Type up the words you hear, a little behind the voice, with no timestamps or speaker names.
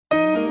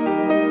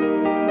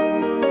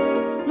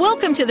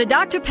Welcome to the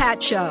Dr.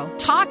 Pat Show.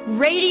 Talk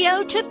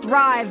radio to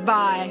thrive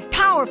by.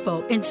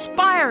 Powerful,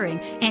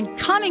 inspiring, and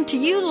coming to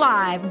you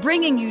live,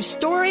 bringing you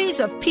stories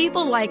of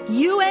people like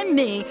you and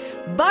me,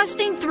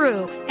 busting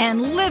through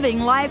and living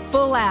life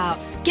full out.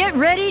 Get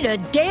ready to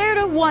dare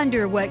to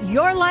wonder what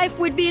your life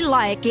would be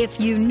like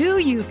if you knew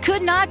you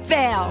could not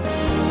fail.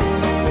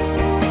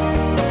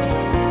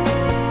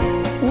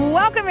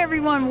 Welcome,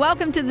 everyone.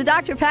 Welcome to the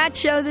Dr. Pat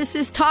Show. This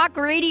is Talk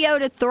Radio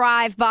to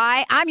Thrive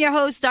By. I'm your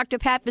host, Dr.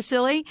 Pat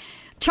Basile.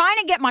 Trying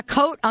to get my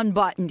coat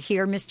unbuttoned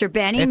here, Mr.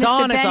 Benny. It's Mr.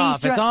 on,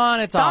 Benny's it's off. It's on,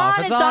 it's off.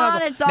 It's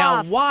on, it's off.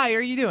 Now, why are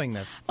you doing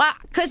this? Well,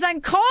 because I'm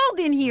cold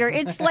in here.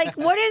 It's like,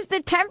 what is the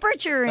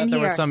temperature in here?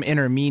 There was some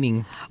inner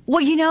meaning.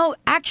 Well, you know,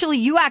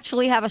 you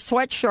actually have a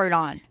sweatshirt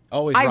on.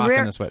 Always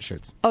rocking the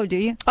sweatshirts. Oh, do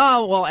you?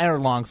 Oh, well, and a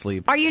long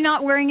sleeve. Are you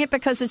not wearing it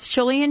because it's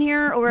chilly in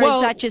here, or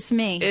is that just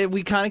me?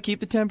 We kind of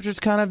keep the temperatures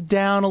kind of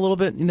down a little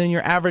bit than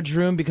your average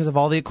room because of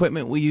all the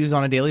equipment we use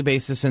on a daily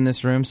basis in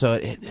this room. So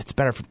it's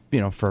better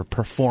for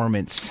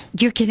performance.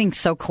 You're getting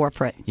so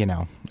corporate.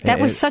 That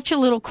was such a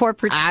little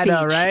corporate speech. I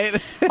know, right?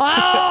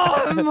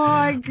 Oh,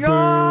 my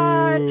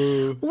God.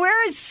 Boo.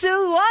 Where is Sue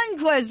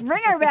Lundquist?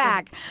 Bring her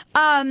back.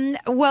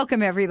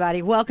 Welcome,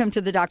 everybody. Welcome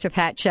to the Dr.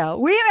 Pat Show.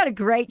 We have got a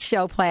great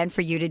show planned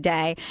for you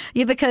today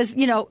because,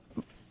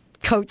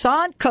 coats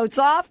on, coats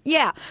off.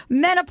 Yeah.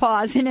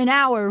 Menopause in an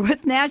hour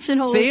with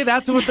National... See,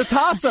 that's what the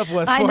toss-up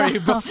was for you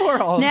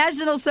before all.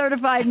 National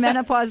Certified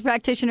Menopause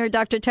Practitioner,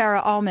 Dr.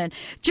 Tara Allmen.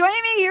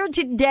 Joining me here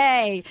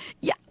today,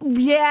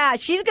 yeah,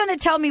 she's going to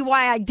tell me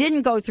why I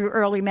didn't go through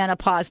early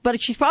menopause,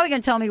 but she's probably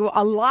going to tell me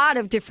a lot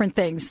of different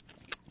things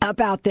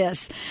about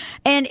this.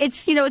 And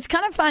it's, it's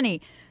kind of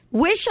funny.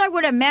 Wish I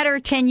would have met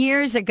her 10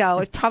 years ago.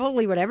 It's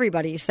probably what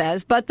everybody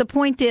says. But the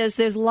point is,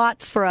 there's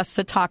lots for us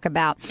to talk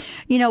about.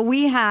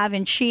 We have,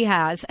 and she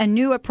has, a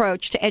new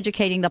approach to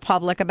educating the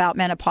public about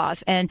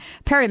menopause and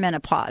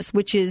perimenopause,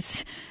 which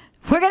is...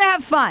 We're going to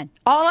have fun.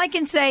 All I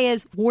can say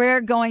is we're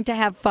going to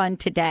have fun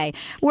today.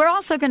 We're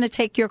also going to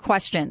take your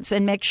questions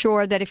and make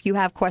sure that if you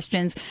have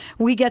questions,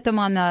 we get them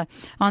on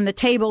the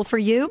table for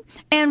you.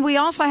 And we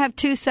also have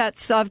 2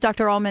 sets of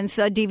Dr. Allmen's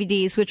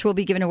DVDs, which will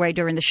be given away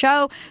during the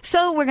show.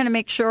 So we're going to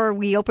make sure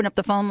we open up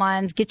the phone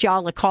lines, get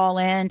y'all to call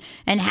in,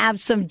 and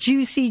have some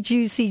juicy,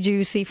 juicy,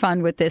 juicy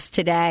fun with this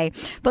today.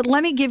 But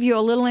let me give you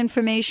a little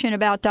information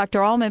about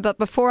Dr. Allmen. But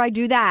before I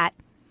do that,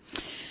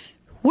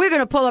 we're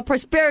going to pull a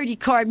prosperity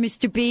card,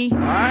 Mr. B. All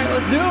right,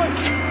 let's do it.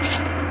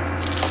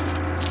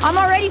 I'm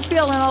already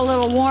feeling a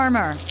little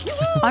warmer.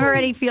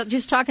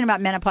 Just talking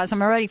about menopause,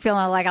 I'm already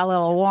feeling like a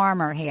little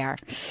warmer here.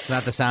 It's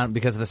not the sound,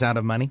 because of the sound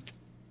of money?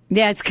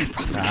 Yeah, it's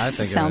probably the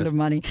sound of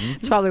money. Mm-hmm.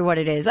 It's probably what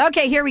it is.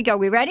 Okay, here we go.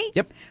 We ready?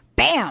 Yep.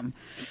 Bam.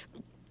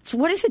 So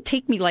what does it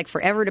take me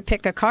forever to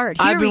pick a card?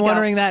 I've been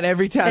wondering that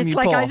every time you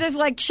pull. I just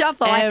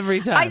shuffle. Every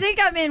time. I think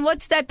I'm in,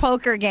 what's that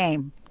poker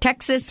game?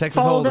 Texas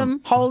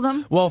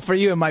Hold'em. Well, for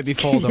you, it might be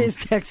Fold'em. It is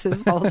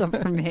Texas Hold'em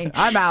for me.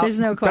 I'm out. There's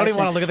no question. Don't even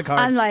want to look at the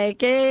cards. I'm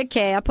like,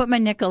 okay, I put my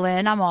nickel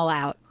in. I'm all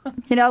out.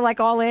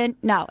 All in?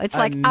 No, it's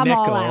like I'm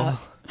all out.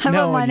 I no put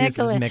my one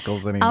nickel uses in.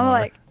 nickels anymore. I'm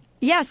like,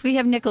 yes, we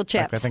have nickel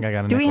chips. I think I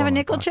got a Do nickel we have a in my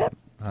nickel pocket. chip?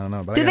 I don't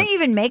know. But Do they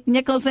even make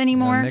nickels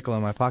anymore? I got a nickel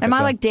in my pocket. Am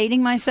I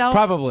dating myself?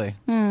 Probably.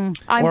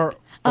 Or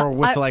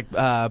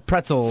with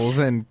pretzels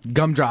and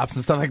gumdrops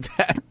and stuff like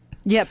that.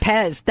 Yeah,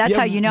 Pez. That's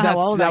how you know how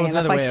old I am.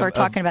 If I start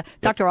talking about...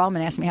 Dr.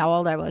 Allmen asked me how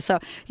old I was. So,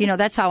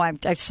 that's how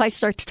if I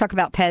start to talk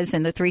about Pez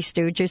and the Three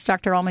Stooges,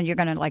 Dr. Allmen, you're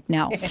going to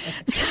no.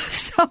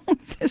 So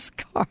this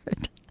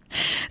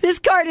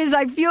card is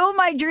I fuel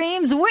my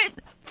dreams with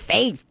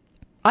faith.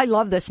 I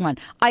love this one.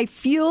 I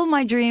fuel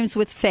my dreams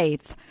with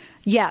faith.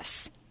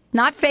 Yes.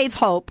 Not faith,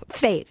 hope,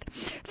 faith.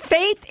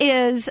 Faith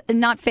is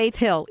not Faith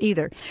Hill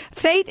either.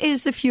 Faith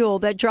is the fuel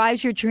that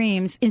drives your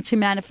dreams into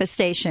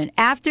manifestation.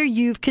 After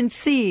you've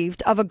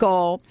conceived of a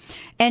goal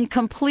and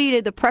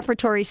completed the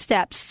preparatory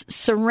steps,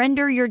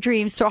 surrender your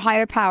dreams to a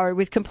higher power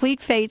with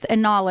complete faith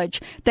and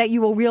knowledge that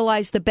you will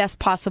realize the best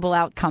possible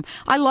outcome.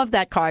 I love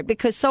that card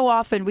because so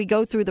often we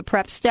go through the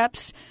prep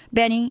steps,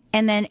 Benny,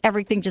 and then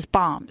everything just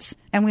bombs.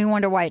 And we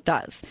wonder why it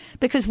does.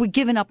 Because we've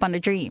given up on the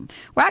dream.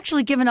 We're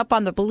actually giving up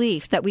on the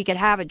belief that we could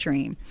have a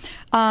dream.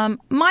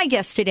 My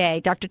guest today,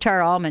 Dr.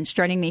 Tara Allmen, is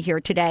joining me here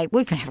today.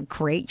 We're going to have a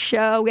great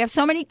show. We have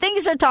so many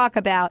things to talk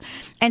about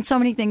and so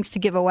many things to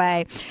give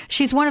away.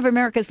 She's one of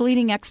America's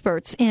leading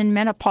experts in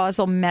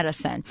menopausal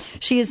medicine.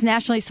 She is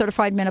nationally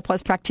certified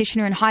menopause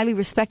practitioner and highly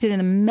respected in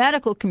the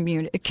medical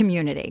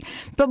community.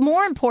 But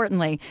more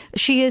importantly,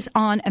 she is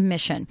on a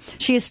mission.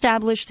 She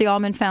established the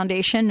Allmen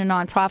Foundation, a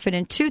nonprofit,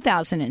 in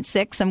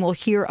 2006, and we'll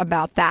hear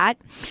about that.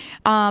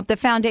 The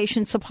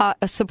foundation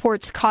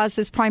supports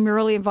causes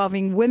primarily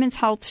involving women's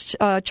health,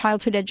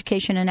 childhood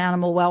education, and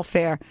animal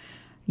welfare.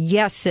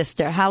 Yes,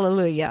 sister.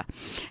 Hallelujah.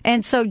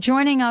 And so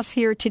joining us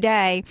here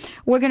today,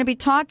 we're going to be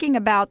talking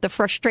about the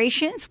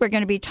frustrations. We're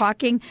going to be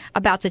talking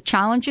about the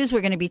challenges.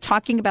 We're going to be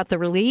talking about the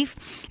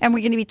relief. And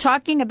we're going to be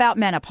talking about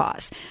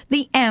menopause,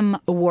 the M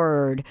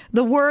word,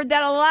 the word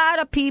that a lot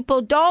of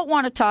people don't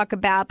want to talk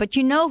about. But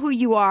you know who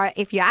you are.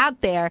 If you're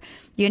out there,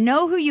 you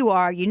know who you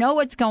are. You know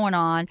what's going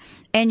on.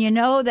 And you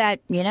know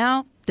that,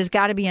 There's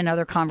got to be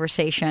another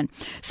conversation.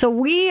 So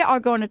we are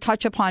going to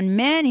touch upon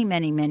many,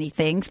 many, many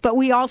things, but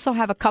we also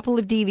have a couple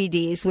of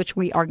DVDs which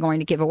we are going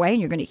to give away, and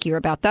you're going to hear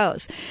about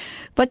those.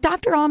 But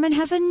Dr. Allmen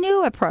has a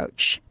new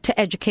approach to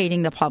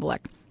educating the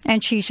public,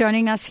 and she's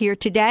joining us here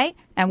today,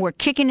 and we're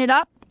kicking it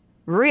up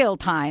real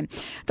time.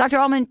 Dr.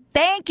 Allmen,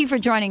 thank you for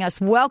joining us.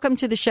 Welcome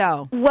to the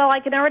show. Well, I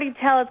can already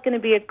tell it's going to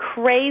be a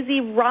crazy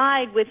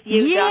ride with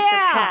you, Dr.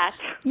 Pat.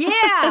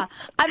 Yeah.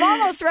 I'm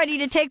almost ready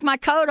to take my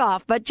coat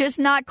off, but just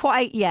not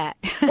quite yet.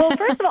 Well,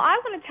 first of all,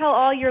 I want to tell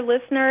all your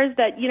listeners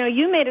that,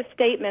 you made a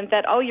statement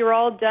that, you're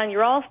all done,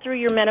 you're all through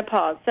your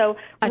menopause. So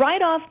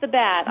right off the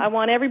bat, I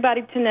want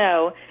everybody to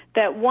know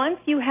that once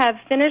you have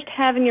finished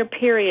having your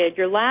period,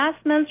 your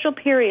last menstrual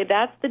period,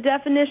 that's the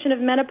definition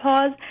of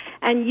menopause,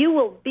 and you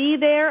will be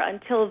there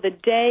until the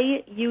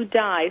day you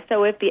die.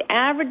 So if the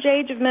average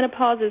age of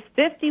menopause is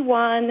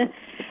 51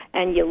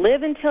 and you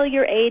live until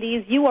your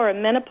 80s, you are a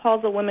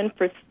menopausal woman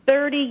for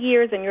 30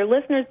 years, and your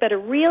listeners better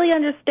really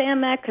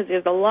understand that because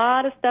there's a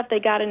lot of stuff they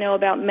got to know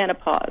about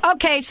menopause.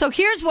 Okay, so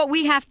here's what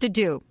we have to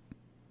do,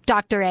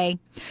 Dr. A.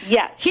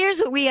 Yes. Here's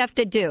what we have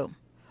to do.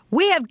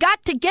 We have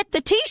got to get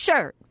the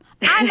T-shirt.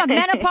 I'm a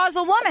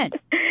menopausal woman.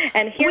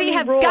 And hear we me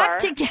have roar.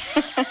 got to get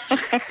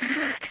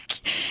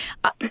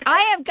I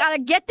have got to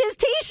get this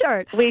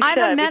T-shirt. I'm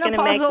a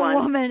menopausal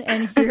woman,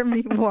 and hear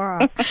me roar.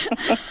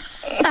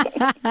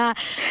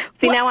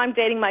 See, now I'm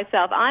dating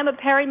myself. I'm a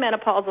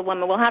perimenopausal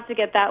woman. We'll have to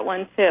get that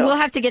one, too. We'll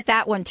have to get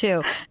that one,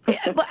 too.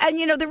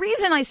 And, the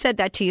reason I said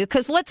that to you,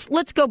 because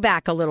let's go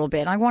back a little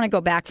bit. I want to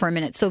go back for a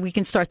minute so we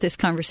can start this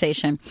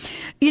conversation.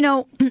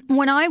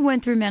 When I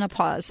went through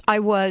menopause, I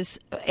was,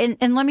 and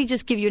let me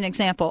just give you an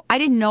example. I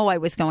didn't know I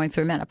was going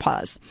through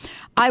menopause.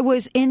 I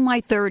was in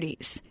my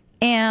 30s.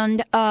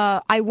 And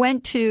I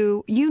went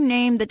to, you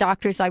name the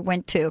doctors I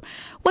went to.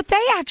 What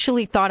they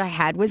actually thought I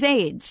had was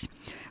AIDS.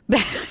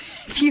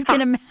 If you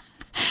can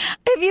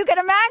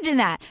imagine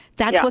that.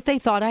 That's what they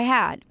thought I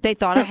had. They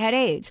thought I had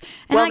AIDS.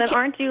 And well, then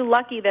aren't you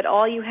lucky that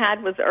all you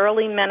had was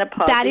early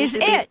menopause? That is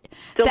it.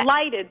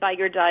 Delighted by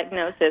your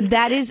diagnosis.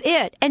 That is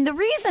it. And the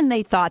reason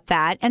they thought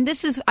that, and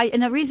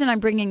the reason I'm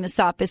bringing this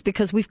up is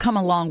because we've come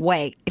a long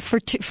way for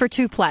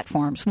two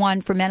platforms,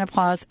 one for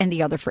menopause and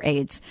the other for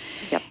AIDS.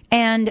 Yep.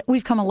 And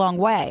we've come a long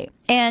way.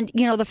 And,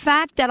 the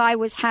fact that I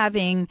was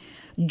having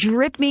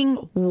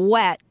dripping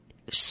wet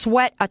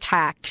sweat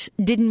attacks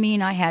didn't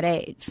mean I had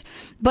AIDS,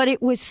 but it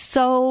was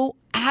so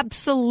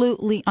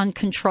absolutely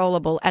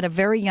uncontrollable at a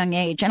very young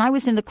age. And I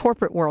was in the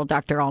corporate world,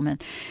 Dr. Allmen.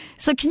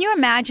 So can you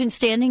imagine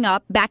standing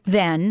up back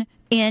then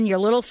in your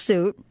little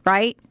suit,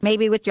 right?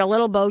 Maybe with your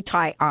little bow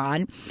tie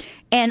on,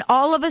 and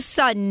all of a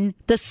sudden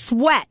the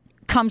sweat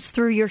comes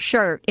through your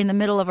shirt in the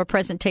middle of a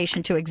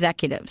presentation to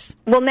executives.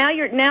 Well, now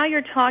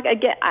you're talking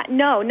again.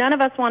 No, none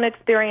of us want to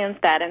experience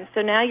that, and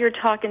so now you're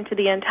talking to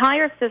the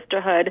entire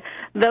sisterhood.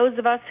 Those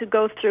of us who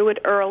go through it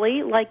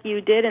early, like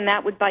you did, and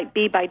that would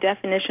be by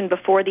definition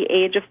before the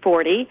age of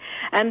 40,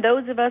 and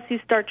those of us who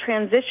start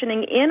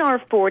transitioning in our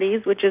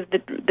 40s, which is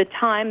the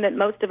time that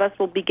most of us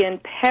will begin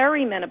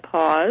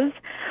perimenopause,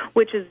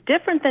 which is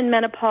different than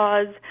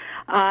menopause.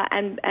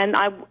 And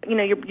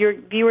your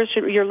viewers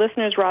your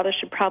listeners rather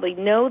should probably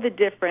know the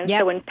difference. Yep.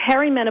 So in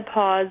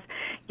perimenopause,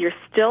 you're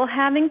still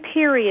having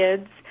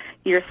periods,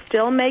 you're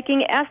still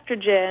making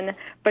estrogen,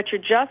 but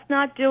you're just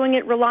not doing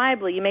it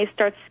reliably. You may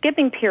start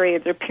skipping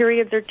periods, or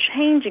periods are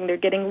changing, they're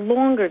getting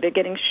longer, they're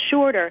getting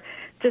shorter.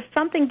 There's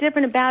something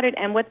different about it,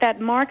 and what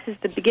that marks is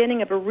the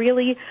beginning of a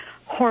really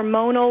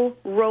hormonal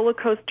roller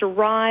coaster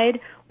ride.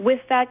 With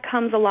that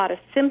comes a lot of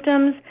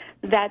symptoms.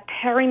 That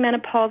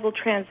perimenopausal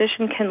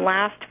transition can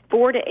last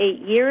 4 to 8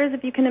 years,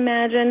 if you can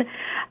imagine.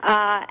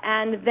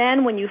 And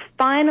then when you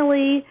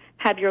finally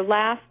have your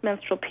last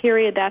menstrual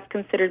period, that's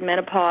considered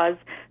menopause.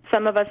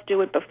 Some of us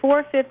do it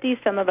before 50,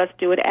 some of us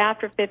do it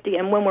after 50.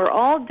 And when we're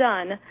all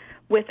done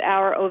with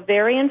our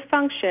ovarian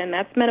function,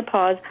 that's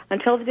menopause,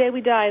 until the day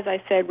we die, as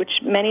I said, which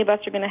many of us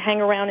are going to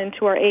hang around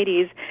into our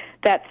 80s,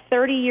 that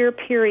 30-year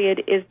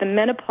period is the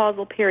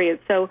menopausal period.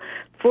 So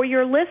for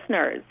your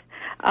listeners,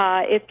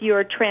 if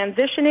you're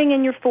transitioning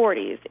in your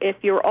 40s, if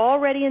you're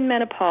already in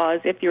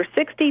menopause, if you're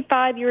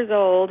 65 years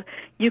old,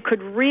 you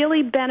could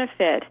really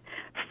benefit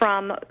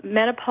from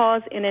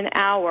Menopause in an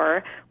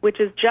Hour, which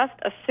is just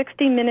a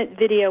 60-minute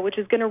video, which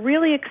is going to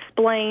really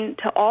explain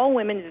to all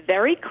women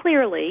very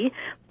clearly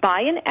by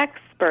an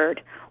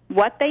expert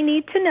what they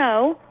need to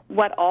know,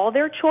 what all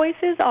their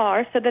choices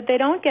are, so that they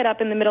don't get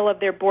up in the middle of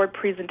their board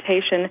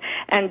presentation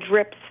and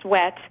drip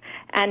sweat,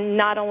 and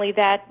not only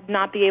that,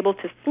 not be able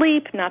to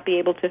sleep, not be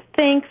able to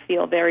think,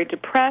 feel very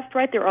depressed,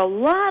 right? There are a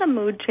lot of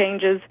mood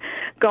changes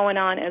going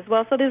on as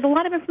well. So there's a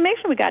lot of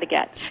information we got to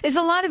get. There's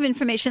a lot of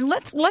information.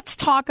 Let's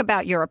talk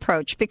about your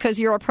approach, because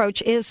your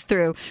approach is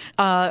through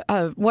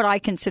what I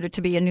consider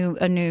to be a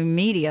new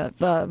media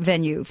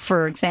venue.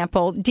 For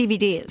example,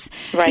 DVDs.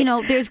 Right.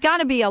 There's got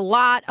to be a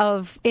lot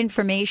of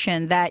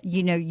information that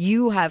you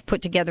you have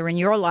put together in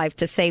your life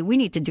to say, we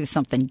need to do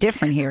something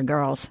different here,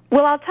 girls?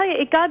 Well, I'll tell you,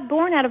 it got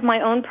born out of my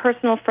own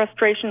personal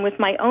frustration with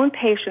my own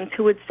patients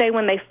who would say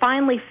when they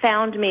finally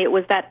found me, it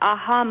was that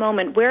aha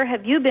moment. Where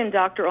have you been,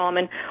 Dr.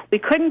 Allmen? We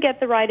couldn't get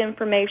the right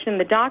information.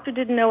 The doctor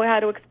didn't know how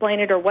to explain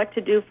it or what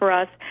to do for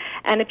us.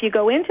 And if you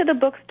go into the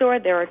bookstore,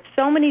 there are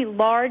so many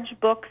large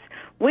books.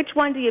 Which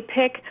one do you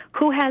pick?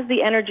 Who has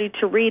the energy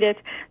to read it?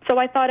 So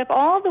I thought if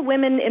all the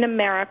women in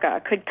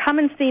America could come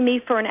and see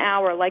me for an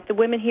hour, like the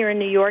women here in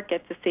New York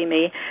get to see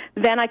me,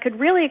 then I could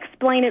really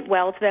explain it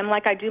well to them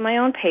like I do my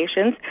own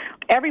patients.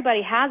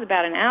 Everybody has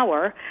about an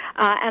hour.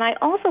 And I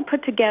also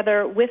put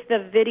together with the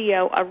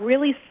video a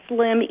really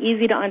slim,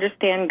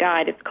 easy-to-understand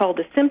guide. It's called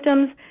the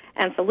Symptoms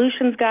and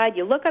Solutions Guide.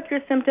 You look up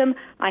your symptom.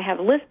 I have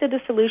listed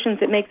the solutions.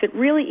 It makes it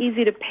really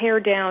easy to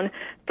pare down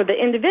for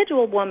the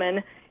individual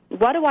woman.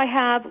 What do I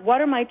have?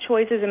 What are my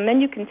choices? And then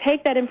you can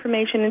take that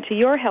information into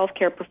your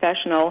healthcare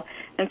professional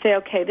and say,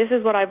 okay, this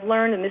is what I've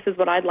learned and this is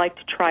what I'd like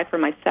to try for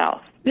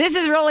myself. This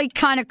is really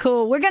kind of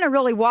cool. We're going to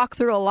really walk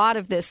through a lot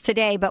of this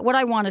today, but what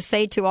I want to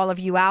say to all of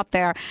you out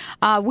there,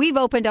 we've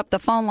opened up the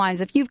phone lines.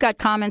 If you've got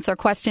comments or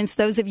questions,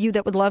 those of you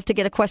that would love to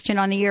get a question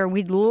on the air,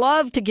 we'd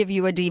love to give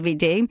you a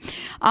DVD.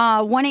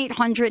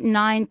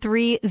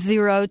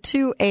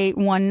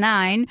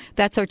 1-800-930-2819.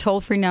 That's our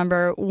toll-free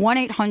number,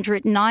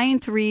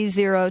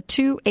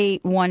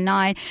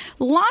 1-800-930-2819.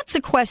 Lots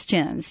of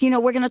questions. You know,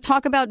 we're going to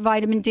talk about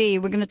vitamin D.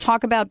 We're going to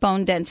talk about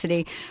bone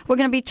density. We're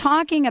going to be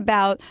talking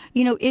about,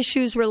 you know,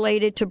 issues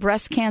related to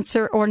breast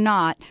cancer or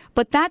not.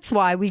 But that's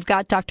why we've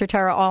got Dr.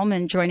 Tara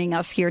Allmen joining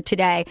us here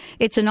today.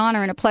 It's an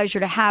honor and a pleasure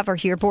to have her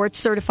here. Board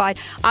certified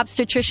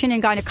obstetrician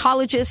and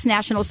gynecologist,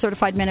 national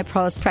certified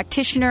menopause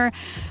practitioner,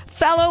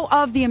 fellow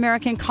of the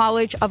American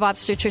College of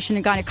Obstetrician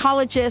and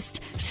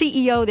Gynecologists,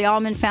 CEO of the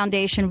Allmen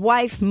Foundation,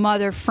 wife,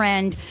 mother,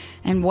 friend,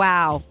 and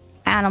wow,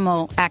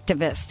 animal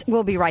activist.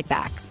 We'll be right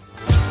back.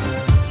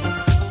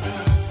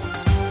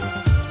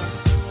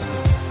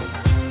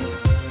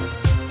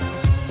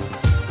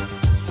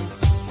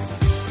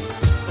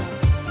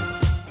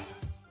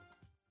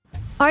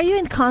 Are you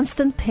in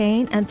constant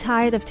pain and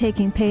tired of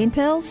taking pain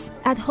pills?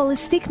 At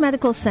Holistic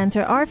Medical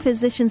Center, our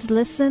physicians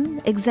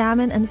listen,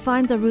 examine, and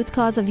find the root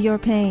cause of your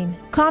pain.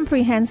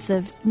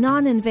 Comprehensive,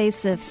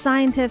 non-invasive,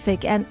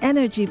 scientific, and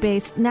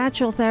energy-based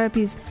natural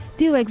therapies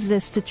do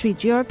exist to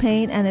treat your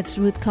pain and its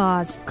root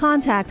cause.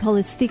 Contact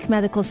Holistic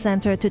Medical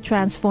Center to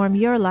transform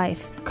your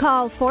life.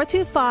 Call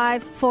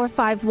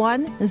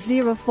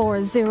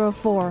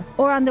 425-451-0404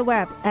 or on the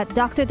web at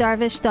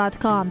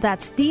drdarvish.com.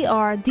 That's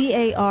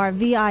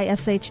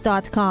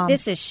drdarvish.com.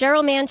 This is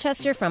Cheryl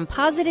Manchester from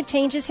Positive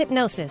Changes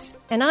Hypnosis,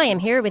 and I am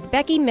here with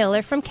Becky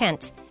Miller from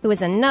Kent, who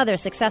is another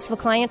successful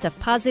client of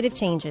Positive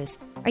Changes.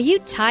 Are you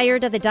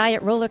tired of the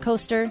diet roller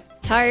coaster?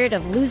 Tired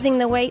of losing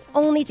the weight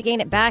only to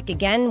gain it back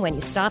again when you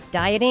stop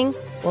dieting?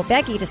 Well,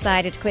 Becky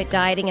decided to quit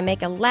dieting and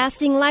make a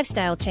lasting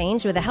lifestyle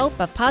change with the help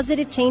of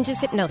Positive Changes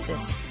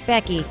Hypnosis.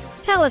 Becky,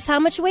 tell us how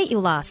much weight you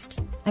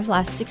lost. I've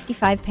lost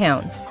 65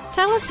 pounds.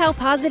 Tell us how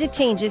Positive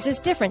Changes is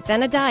different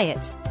than a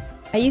diet.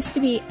 I used to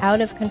be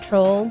out of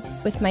control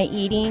with my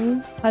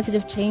eating.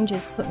 Positive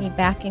Changes put me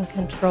back in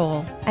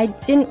control. I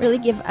didn't really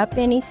give up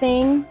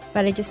anything,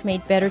 but I just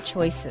made better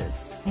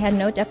choices. I had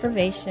no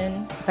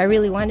deprivation. If I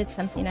really wanted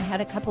something, I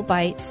had a couple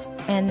bites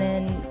and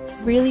then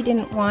really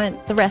didn't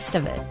want the rest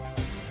of it.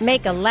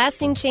 Make a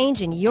lasting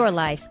change in your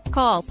life.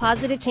 Call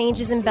Positive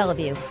Changes in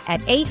Bellevue at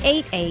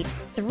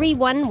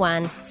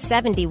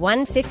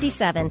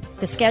 888-311-7157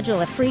 to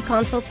schedule a free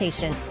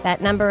consultation. That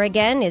number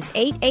again is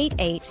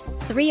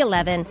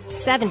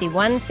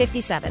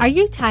 888-311-7157. Are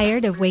you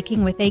tired of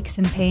waking with aches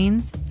and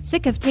pains?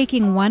 Sick of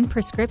taking one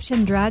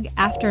prescription drug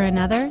after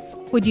another?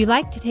 Would you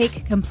like to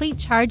take complete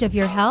charge of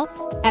your health?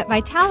 At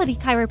Vitality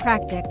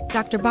Chiropractic,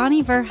 Dr.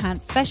 Bonnie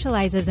Verhunt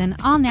specializes in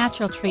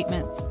all-natural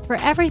treatments for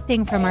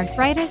everything from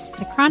arthritis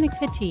to chronic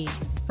fatigue.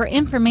 For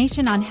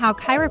information on how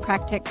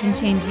chiropractic can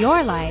change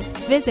your life,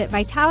 visit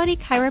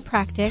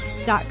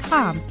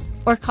vitalitychiropractic.com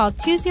or call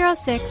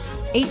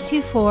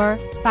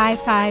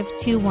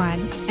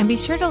 206-824-5521. And be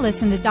sure to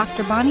listen to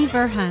Dr. Bonnie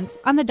Verhunt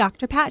on The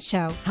Dr. Pat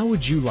Show. How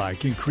would you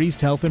like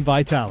increased health and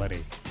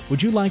vitality?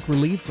 Would you like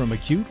relief from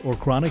acute or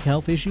chronic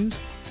health issues?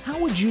 How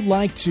would you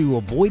like to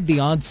avoid the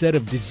onset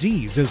of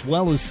disease as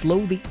well as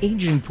slow the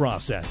aging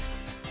process?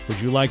 Would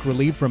you like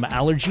relief from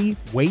allergy,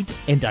 weight,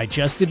 and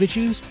digestive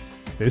issues?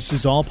 This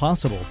is all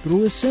possible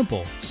through a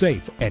simple,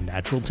 safe, and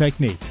natural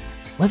technique.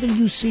 Whether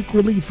you seek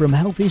relief from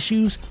health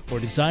issues or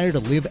desire to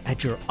live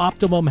at your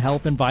optimum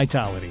health and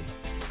vitality,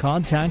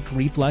 contact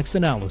reflex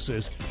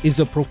analysis is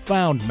a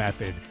profound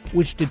method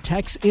which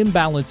detects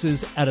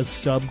imbalances at a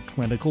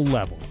subclinical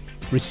level,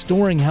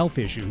 restoring health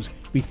issues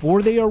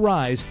before they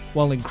arise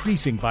while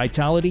increasing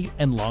vitality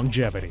and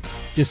longevity.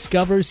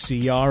 Discover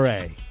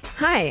CRA.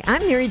 Hi,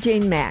 I'm Mary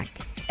Jane Mack.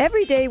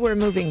 Every day we're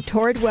moving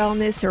toward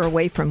wellness or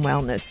away from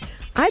wellness.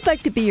 I'd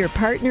like to be your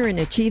partner in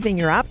achieving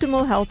your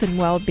optimal health and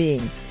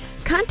well-being.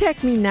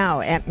 Contact me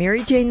now at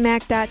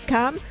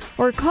maryjanemack.com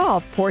or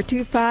call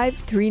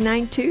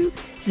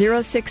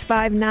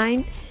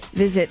 425-392-0659.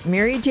 Visit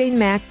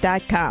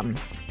maryjanemack.com.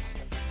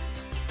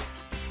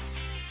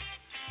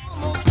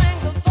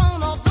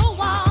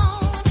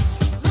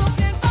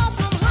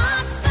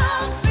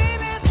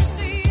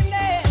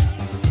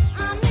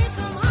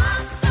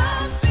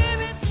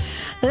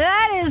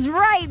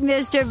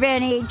 Mr.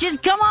 Benny.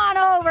 Just come on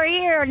over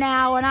here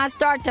now when I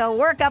start to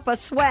work up a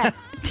sweat.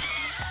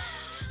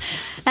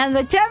 And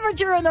the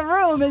temperature in the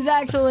room is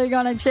actually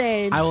going to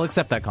change. I will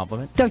accept that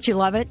compliment. Don't you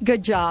love it?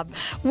 Good job.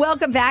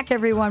 Welcome back,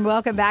 everyone.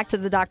 Welcome back to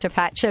the Dr.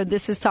 Pat Show.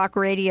 This is Talk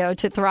Radio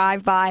to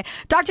Thrive By.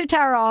 Dr.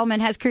 Tara Allmen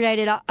has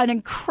created an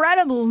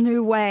incredible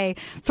new way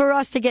for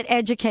us to get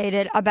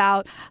educated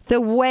about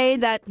the way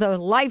that the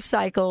life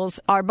cycles,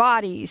 our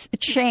bodies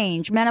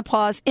change,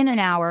 menopause in an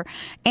hour.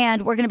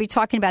 And we're going to be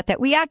talking about that.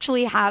 We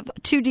actually have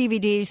 2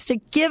 DVDs to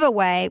give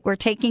away. We're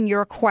taking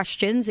your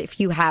questions if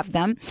you have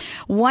them.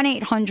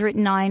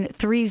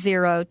 1-800-930-2819.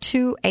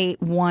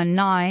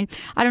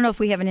 I don't know if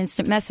we have an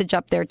instant message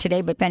up there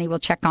today, but Benny will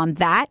check on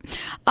that.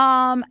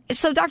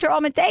 So, Dr.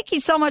 Allmen, thank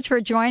you so much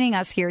for joining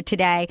us here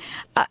today.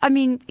 I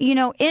mean, you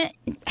know,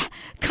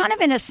 kind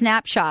of in a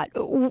snapshot,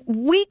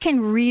 we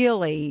can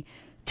really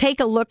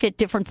take a look at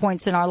different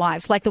points in our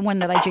lives, like the one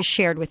that I just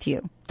shared with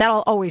you, that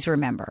I'll always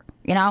remember,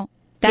 you know?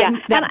 And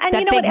you know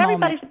what,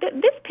 everybody,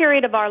 this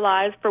period of our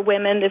lives for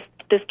women,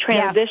 this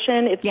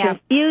transition, it's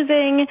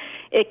confusing,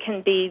 it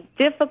can be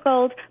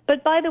difficult,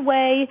 but by the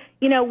way,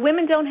 you know,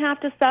 women don't have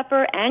to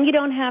suffer, and you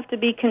don't have to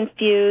be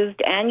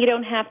confused, and you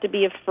don't have to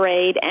be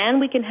afraid, and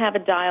we can have a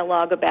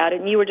dialogue about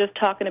it. And you were just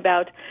talking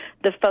about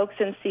the folks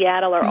in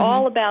Seattle are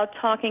all about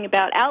talking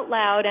about out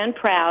loud and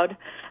proud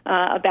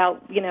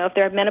about, you know, if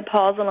they're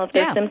menopausal and if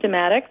they're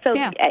symptomatic. So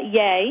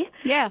yay.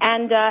 Yeah.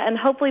 And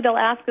hopefully they'll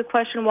ask a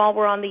question while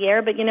we're on the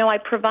air. But, you know, I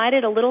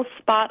provided a little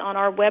spot on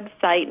our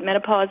website,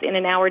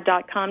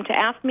 menopauseInAnHour.com, to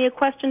ask me a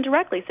question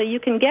directly. So you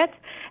can get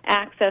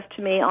access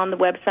to me on the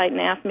website and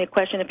ask me a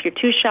question if you're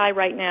too shy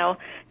right now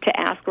to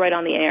ask right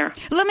on the air.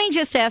 Let me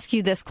just ask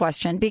you this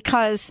question,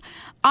 because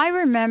I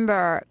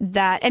remember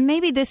that, and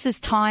maybe this is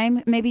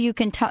time, maybe you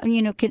can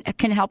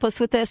can help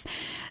us with this.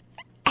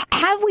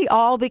 Have we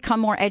all become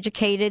more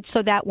educated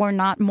so that we're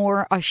not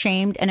more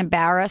ashamed and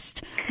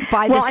embarrassed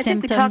by the symptoms? Well, I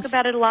think we talk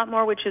about it a lot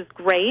more, which is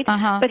great.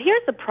 But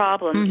here's the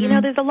problem. You know,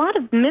 there's a lot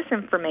of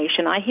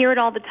misinformation. I hear it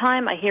all the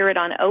time. I hear it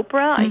on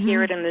Oprah. I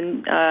hear it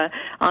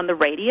on the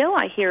radio.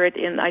 I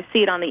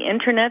see it on the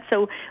Internet.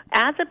 So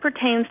as it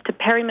pertains to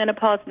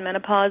perimenopause and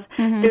menopause,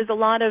 there's a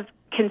lot of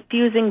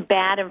confusing,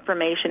 bad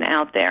information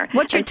out there.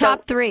 What's your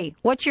top 3?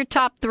 What's your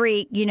top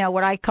 3, you know,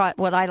 what I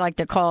like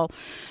to call,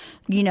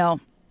 you know,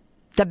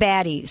 the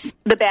baddies.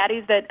 The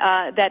baddies that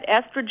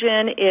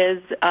estrogen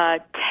is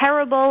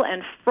terrible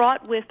and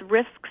fraught with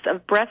risks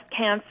of breast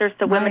cancer,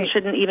 so women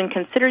shouldn't even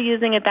consider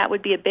using it. That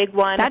would be a big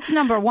one. That's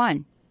number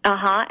 1.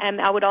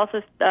 And I would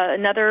also,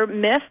 another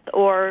myth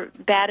or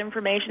bad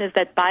information is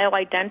that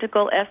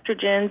bioidentical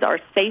estrogens are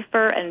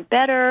safer and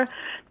better.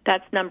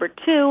 That's number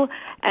 2.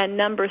 And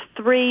number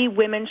 3,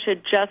 women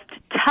should just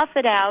tough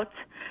it out.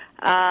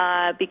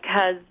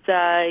 Because,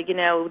 you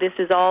know, this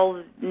is all,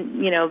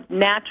 you know,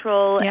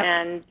 natural,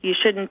 and you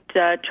shouldn't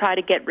try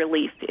to get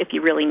relief if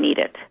you really need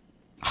it.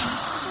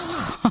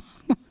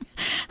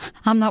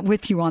 I'm not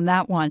with you on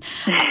that one.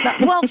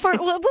 Well,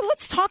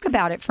 let's talk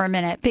about it for a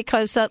minute,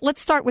 because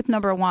let's start with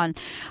number 1.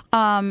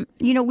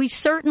 You know, we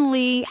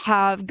certainly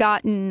have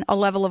gotten a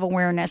level of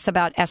awareness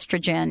about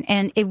estrogen,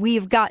 and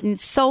we've gotten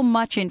so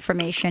much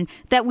information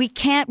that we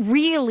can't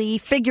really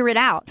figure it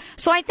out.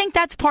 So I think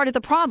that's part of the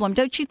problem,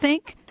 don't you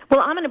think?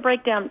 Well, I'm going to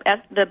break down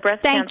the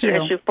breast cancer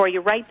issue for you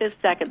right this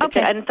second.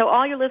 Okay. And so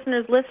all your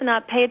listeners, listen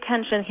up, pay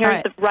attention.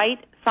 Here's the right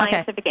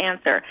scientific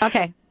answer.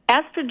 Okay.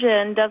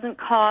 Estrogen doesn't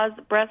cause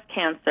breast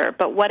cancer,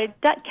 but what it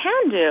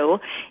can do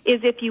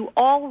is if you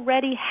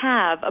already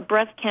have a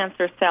breast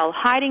cancer cell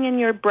hiding in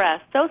your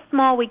breast, so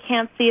small we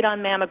can't see it on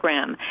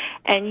mammogram,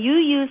 and you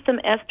use some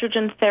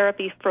estrogen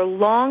therapy for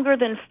longer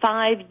than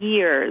 5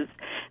 years,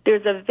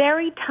 there's a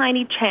very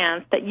tiny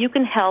chance that you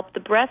can help the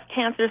breast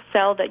cancer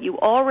cell that you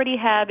already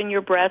have in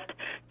your breast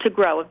to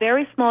grow, a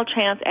very small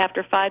chance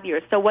after 5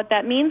 years. So what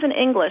that means in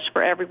English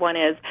for everyone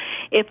is,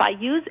 if I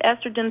use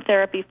estrogen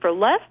therapy for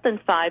less than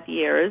 5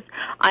 years,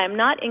 I am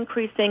not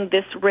increasing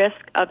this risk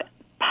of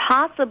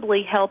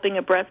possibly helping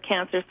a breast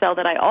cancer cell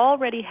that I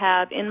already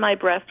have in my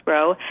breast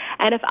grow.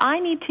 And if I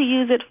need to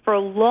use it for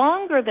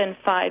longer than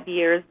 5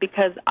 years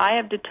because I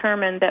have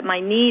determined that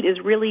my need is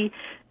really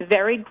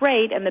very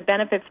great and the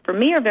benefits for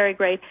me are very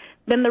great,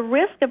 then the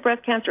risk of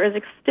breast cancer is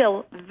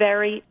still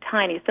very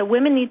tiny. So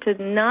women need to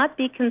not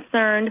be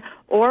concerned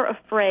or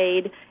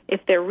afraid if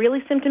they're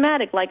really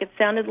symptomatic, like it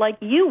sounded like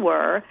you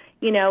were.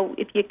 You know,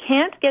 if you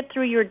can't get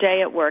through your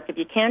day at work, if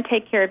you can't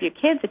take care of your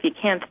kids, if you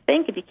can't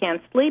think, if you can't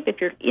sleep,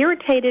 if you're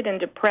irritated and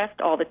depressed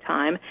all the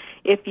time,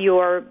 if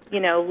your, you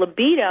know,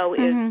 libido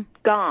is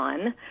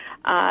gone,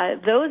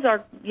 those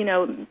are, you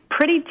know,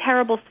 pretty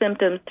terrible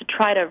symptoms to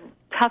try to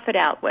tough it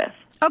out with.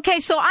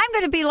 Okay, so I'm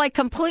going to be like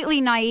completely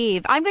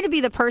naive. I'm going to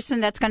be the person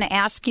that's going to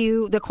ask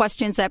you the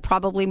questions that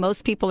probably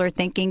most people are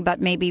thinking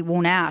but maybe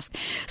won't ask.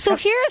 So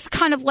here's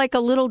kind of like a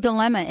little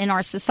dilemma in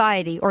our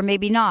society, or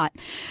maybe not.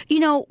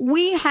 You know,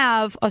 we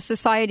have a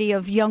society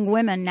of young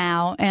women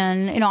now,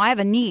 and, you know, I have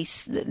a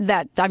niece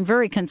that I'm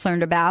very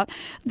concerned about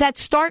that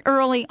start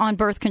early on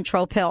birth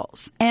control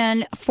pills.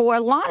 And for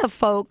a lot of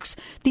folks,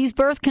 these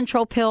birth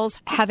control pills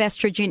have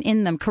estrogen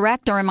in them,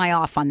 correct? Or am I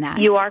off on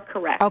that? You are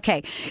correct.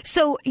 Okay.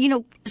 So, you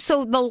know,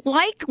 so the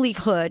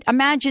likelihood,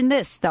 imagine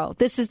this, though.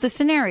 This is the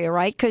scenario,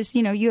 right? Because,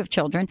 you know, you have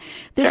children.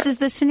 This is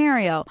the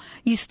scenario.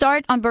 You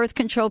start on birth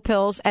control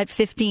pills at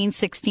 15,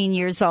 16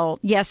 years old.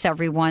 Yes,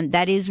 everyone,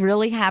 that is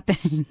really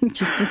happening.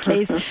 Just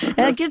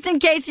in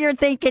case you're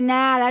thinking,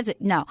 nah, that's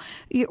it. No.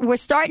 We're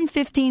starting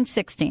 15,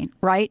 16,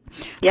 right?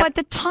 Yep. But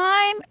the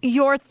time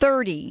you're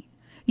 30,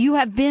 you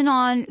have been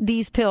on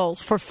these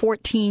pills for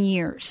 14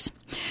 years.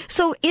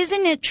 So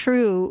isn't it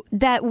true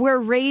that we're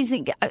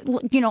raising,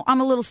 you know,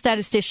 I'm a little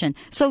statistician,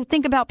 so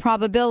think about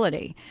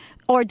probability.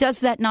 Or does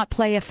that not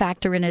play a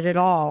factor in it at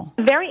all?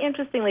 Very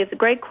interestingly, it's a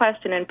great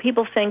question, and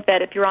people think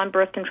that if you're on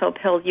birth control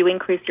pills, you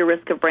increase your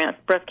risk of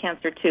breast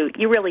cancer, too.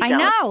 You really don't.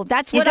 I know.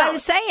 That's what I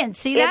was saying.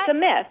 See that? It's a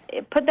myth.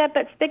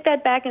 Stick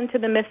that back into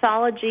the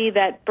mythology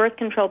that birth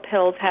control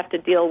pills have to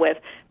deal with.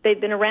 They've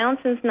been around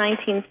since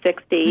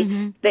 1960.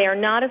 Mm-hmm. They are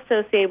not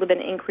associated with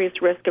an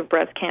increased risk of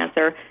breast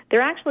cancer.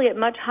 They're actually at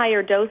much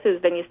higher doses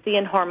than you see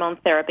in hormone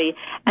therapy.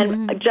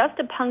 And just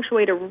to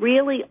punctuate a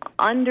really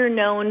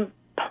underknown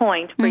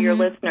point for your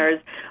listeners,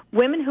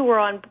 women who were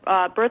on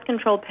birth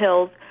control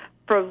pills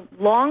for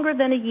longer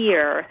than a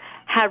year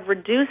have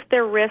reduced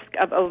their risk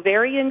of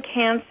ovarian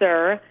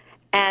cancer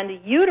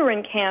and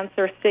uterine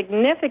cancer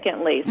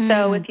significantly.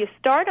 So if you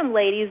start them,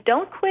 ladies,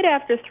 don't quit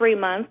after 3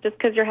 months just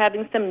because you're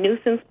having some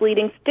nuisance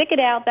bleeding. Stick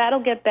it out.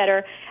 That'll get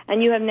better,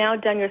 and you have now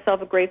done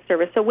yourself a great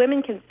service. So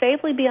women can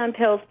safely be on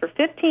pills for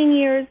 15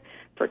 years,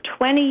 for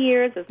 20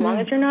 years, as long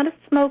as you're not a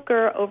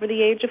smoker over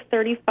the age of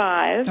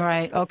 35. All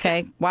right,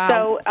 okay,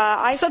 wow.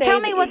 So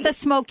tell me what the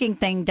smoking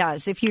thing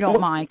does, if you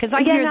don't mind, because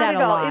I hear that a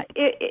lot.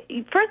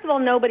 First of all,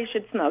 nobody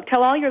should smoke.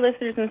 Tell all your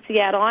listeners in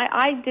Seattle,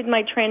 I did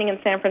my training in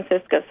San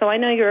Francisco, so I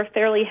know you're a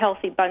fairly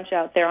healthy bunch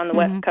out there on the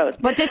West Coast.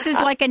 But this is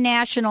like a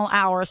national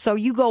hour, so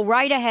you go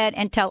right ahead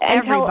and tell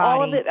everybody. Tell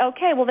all of it.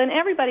 Okay, well, then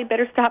everybody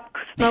better stop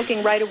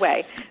smoking right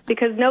away,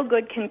 because no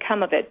good can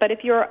come of it. But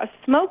if you're a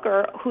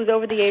smoker who's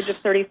over the age of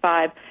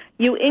 35,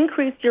 you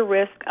increase your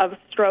risk of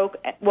stroke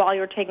while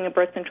you're taking a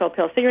birth control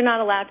pill. So you're not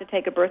allowed to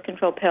take a birth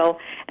control pill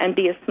and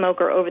be a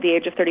smoker over the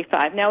age of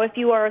 35. Now, if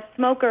you are a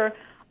smoker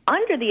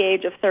under the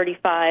age of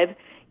 35,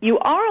 you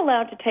are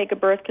allowed to take a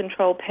birth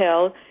control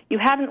pill. You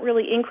haven't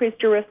really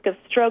increased your risk of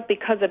stroke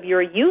because of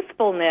your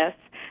youthfulness.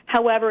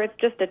 However, it's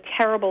just a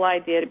terrible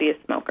idea to be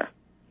a smoker.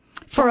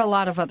 For a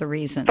lot of other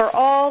reasons. For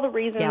all the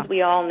reasons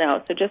we all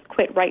know. So just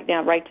quit right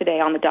now, right today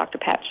on the Dr.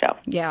 Pat Show.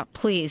 Yeah,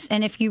 please.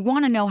 And if you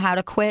want to know how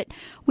to quit,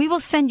 we will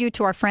send you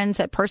to our friends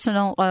at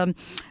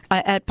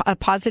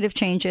Positive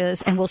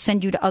Changes, and we'll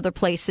send you to other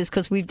places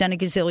because we've done a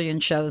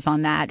gazillion shows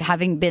on that.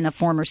 Having been a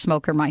former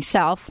smoker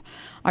myself,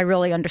 I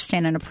really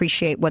understand and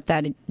appreciate what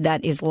that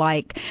is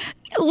like.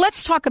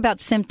 Let's talk about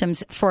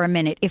symptoms for a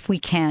minute, if we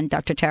can,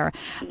 Dr. Tara.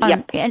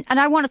 And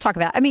I want to talk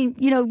about, I mean,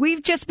 you know,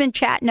 we've just been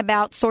chatting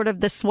about sort of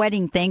the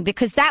sweating thing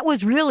because that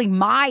was really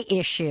my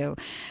issue.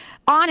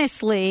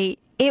 Honestly,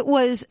 it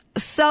was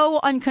so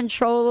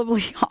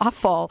uncontrollably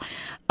awful.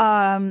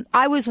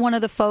 I was one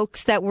of the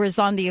folks that was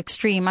on the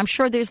extreme. I'm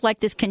sure there's like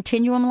this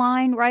continuum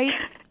line, right?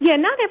 Yeah,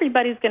 not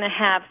everybody's going to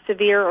have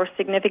severe or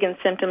significant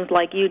symptoms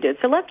like you did.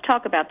 So let's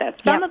talk about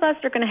that. Some of us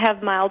are going to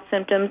have mild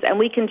symptoms, and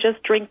we can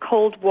just drink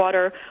cold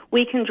water.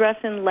 We can dress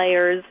in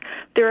layers.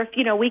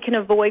 We can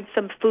avoid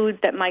some foods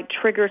that might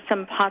trigger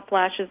some hot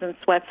flashes and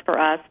sweats for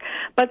us.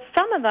 But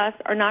some of us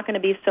are not going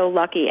to be so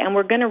lucky, and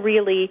we're going to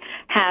really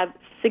have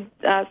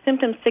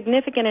symptoms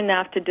significant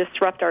enough to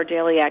disrupt our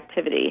daily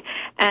activity.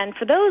 And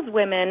for those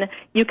women,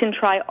 you can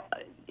try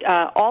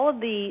all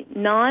of the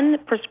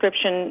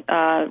non-prescription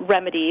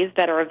remedies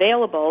that are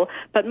available,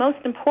 but most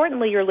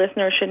importantly, your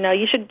listeners should know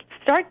you should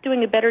start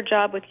doing a better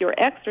job with your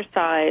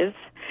exercise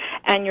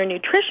and your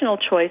nutritional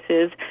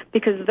choices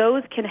because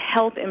those can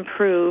help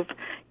improve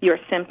your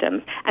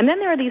symptoms. And then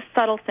there are these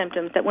subtle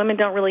symptoms that women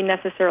don't really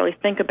necessarily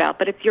think about,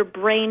 but it's your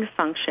brain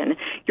function,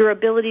 your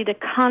ability to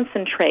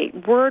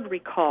concentrate, word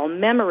recall,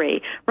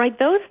 memory, right?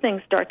 Those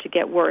things start to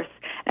get worse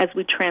as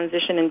we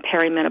transition in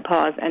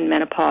perimenopause and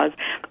menopause.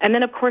 And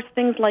then, of course,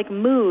 things like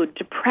mood,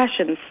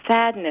 depression,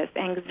 sadness,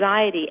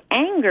 anxiety,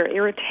 anger,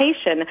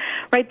 irritation,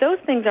 right? Those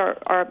things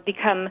are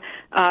become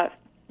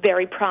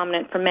very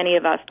prominent for many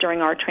of us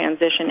during our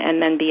transition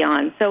and then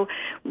beyond. So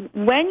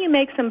when you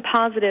make some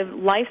positive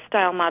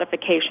lifestyle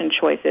modification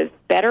choices,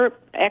 better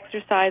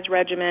exercise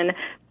regimen,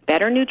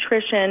 better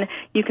nutrition,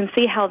 you can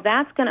see how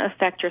that's going to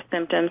affect your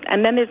symptoms.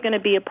 And then there's going to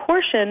be a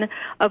portion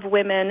of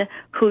women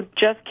who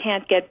just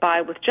can't get by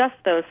with just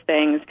those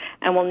things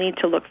and will need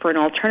to look for an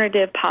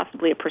alternative,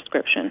 possibly a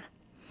prescription.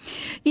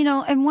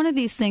 And one of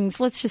these things,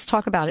 let's just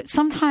talk about it.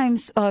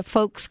 Sometimes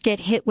folks get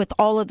hit with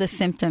all of the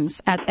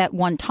symptoms at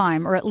one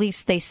time, or at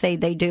least they say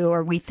they do,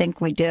 or we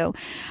think we do.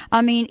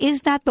 I mean,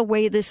 is that the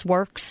way this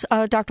works,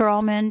 Dr.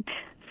 Allmen?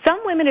 Some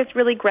women, it's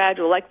really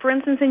gradual. Like, for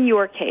instance, in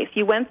your case,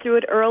 you went through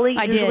it early.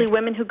 Usually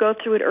women who go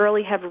through it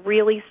early have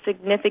really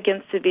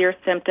significant, severe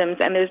symptoms,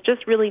 and there's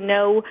just really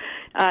no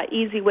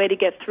easy way to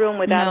get through them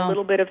without a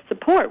little bit of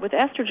support. With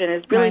estrogen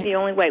is really the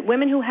only way.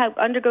 Women who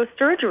undergo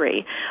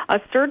surgery, a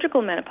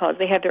surgical menopause,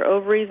 they have their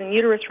ovaries and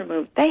uterus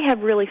removed, they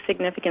have really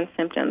significant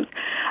symptoms.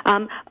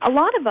 A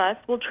lot of us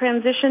will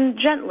transition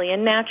gently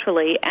and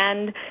naturally,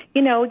 and,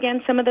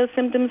 again, some of those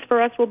symptoms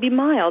for us will be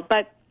mild,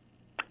 but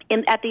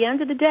at the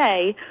end of the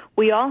day,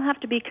 we all have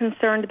to be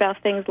concerned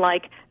about things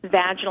like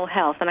vaginal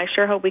health, and I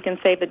sure hope we can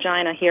say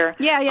vagina here.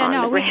 We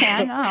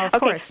can. Oh, of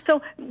course.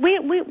 So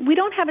we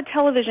don't have a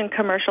television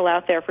commercial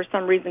out there for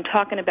some reason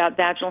talking about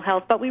vaginal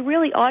health, but we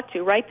really ought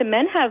to, right? The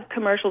men have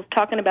commercials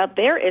talking about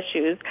their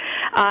issues,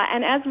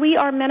 and as we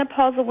are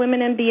menopausal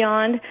women and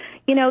beyond,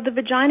 the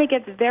vagina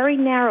gets very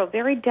narrow,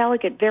 very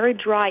delicate, very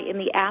dry in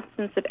the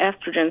absence of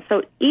estrogen.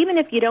 So even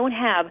if you don't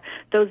have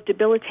those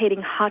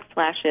debilitating hot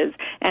flashes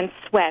and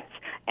sweats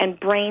and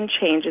brain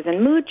changes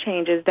and mood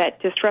changes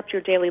that disrupt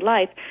your daily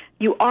life,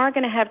 you are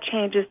going to have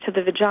changes to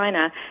the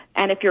vagina.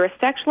 And if you're a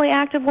sexually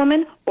active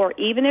woman, or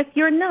even if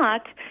you're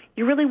not,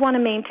 you really want to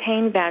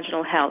maintain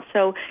vaginal health.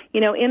 So,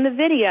 in the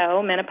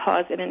video,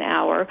 Menopause in an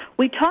Hour,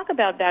 we talk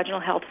about vaginal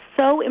health.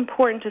 So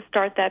important to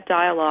start that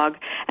dialogue.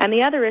 And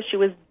the other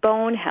issue is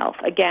bone health.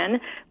 Again,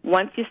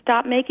 once you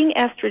stop making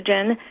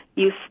estrogen,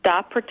 you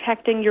stop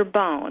protecting your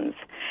bones.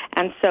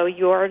 And so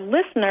your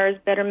listeners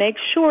better make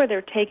sure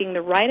they're taking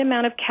the right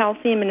amount of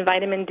calcium and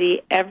vitamin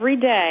D every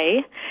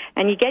day.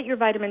 And you get your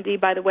vitamin D,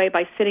 by the way,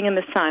 by sitting in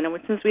the sun. And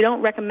since we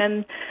don't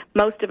recommend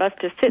most of us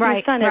to sit in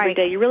the sun every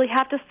day, you really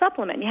have to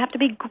supplement. You have to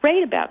be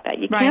great about that.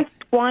 You can't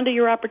squander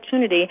your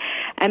opportunity.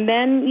 And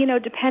then,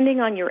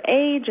 depending on your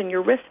age and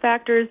your risk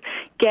factors,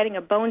 getting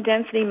a bone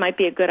density might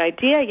be a good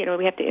idea.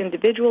 We have to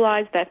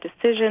individualize that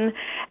decision.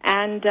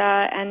 And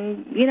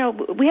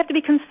we have to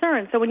be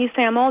concerned. So when you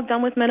say, I'm all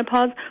done with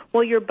menopause,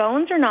 well, your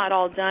bones are not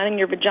all done and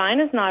your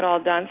vagina's not all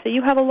done. So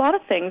you have a lot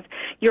of things.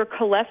 Your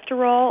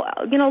cholesterol,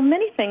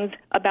 many things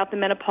about the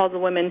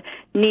menopausal women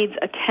needs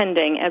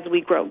attending as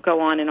we go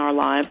on in our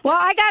lives. Well,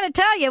 I got to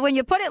tell you, when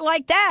you put it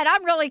like that,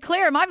 I'm really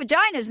clear. My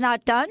vagina's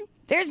not done.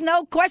 There's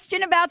no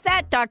question about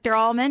that, Dr.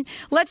 Allmen.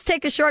 Let's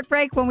take a short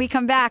break. When we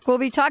come back, we'll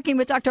be talking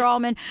with Dr.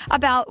 Allmen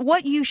about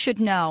what you should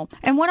know.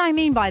 And what I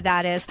mean by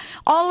that is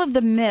all of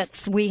the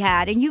myths we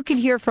had, and you can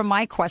hear from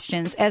my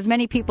questions, as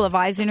many people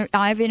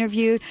I've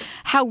interviewed,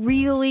 how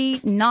really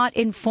not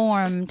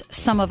informed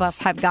some of us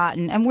have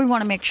gotten. And we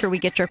want to make sure we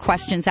get your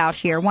questions out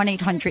here.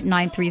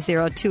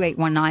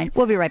 1-800-930-2819.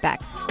 We'll be right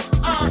back.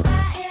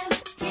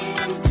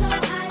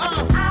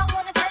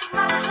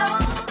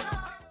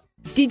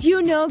 Did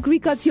you know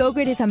Greek God's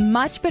yogurt is a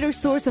much better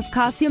source of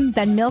calcium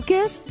than milk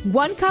is?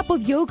 1 cup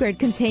of yogurt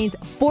contains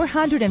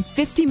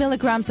 450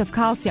 milligrams of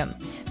calcium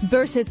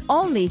versus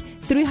only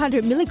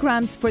 300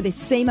 milligrams for the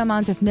same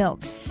amount of milk.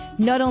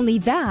 Not only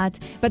that,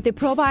 but the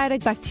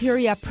probiotic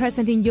bacteria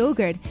present in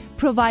yogurt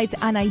provides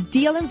an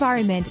ideal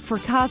environment for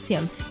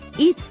calcium.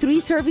 Eat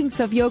 3 servings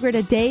of yogurt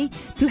a day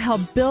to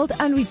help build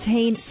and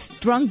retain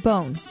strong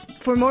bones.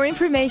 For more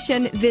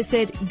information,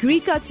 visit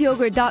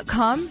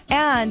GreekGodsYogurt.com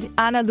and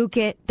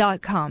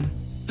AnnaLuque.com.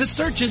 The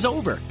search is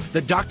over.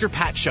 The Dr.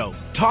 Pat Show,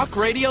 talk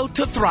radio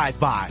to thrive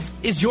by,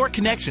 is your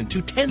connection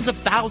to tens of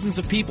thousands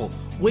of people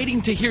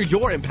waiting to hear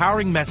your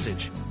empowering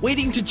message,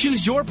 waiting to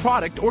choose your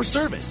product or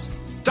service.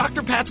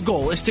 Dr. Pat's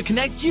goal is to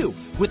connect you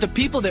with the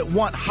people that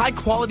want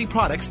high-quality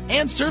products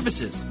and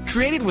services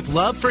created with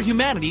love for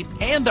humanity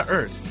and the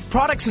earth.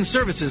 Products and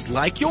services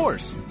like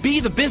yours. Be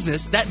the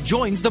business that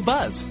joins the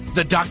buzz.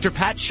 The Dr.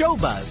 Pat Show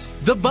buzz.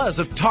 The buzz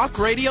of talk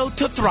radio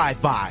to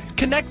thrive by.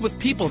 Connect with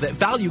people that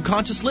value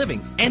conscious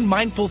living and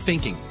mindful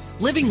thinking.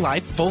 Living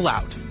life full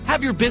out.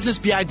 Have your business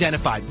be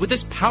identified with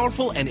this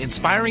powerful and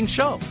inspiring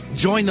show.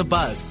 Join the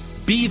buzz.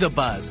 Be the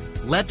buzz.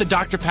 Let the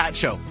Dr. Pat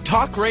Show,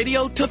 talk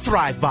radio to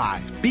thrive by.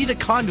 Be the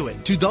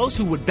conduit to those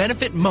who would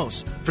benefit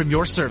most from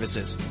your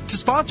services. To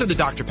sponsor the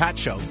Dr. Pat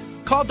Show,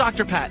 call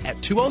Dr. Pat at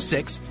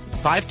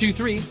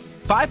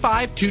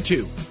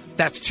 206-523-5522.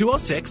 That's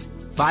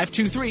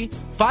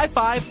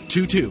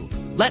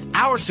 206-523-5522. Let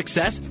our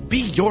success be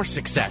your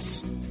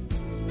success.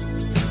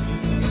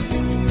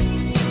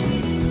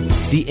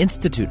 The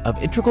Institute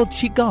of Integral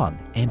Qigong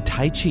and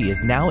Tai Chi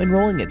is now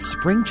enrolling at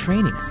spring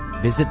trainings.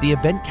 Visit the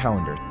event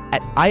calendar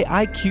at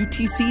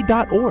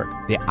iiqtc.org.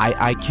 The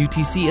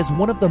IIQTC is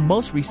one of the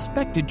most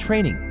respected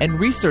training and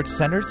research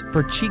centers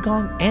for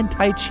Qigong and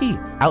Tai Chi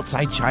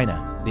outside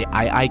China. The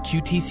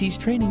IIQTC's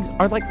trainings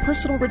are like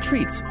personal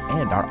retreats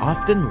and are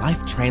often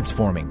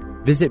life-transforming.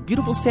 Visit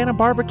beautiful Santa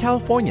Barbara,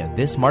 California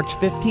this March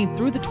 15th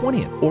through the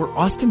 20th, or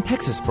Austin,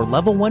 Texas for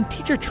Level 1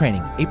 teacher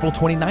training April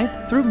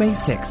 29th through May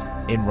 6th.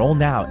 Enroll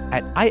now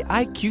at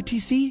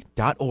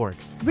iiqtc.org.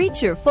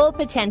 Reach your full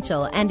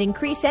potential and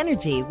increase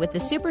energy with the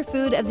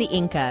superfood of the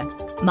Inca,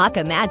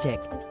 Maca Magic.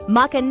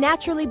 Maca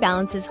naturally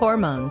balances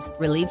hormones,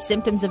 relieves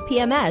symptoms of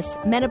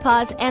PMS,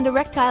 menopause, and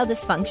erectile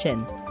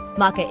dysfunction.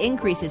 Maca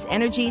increases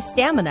energy,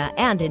 stamina,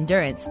 and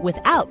endurance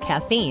without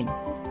caffeine.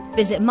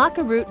 Visit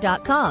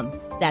macaroot.com.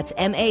 That's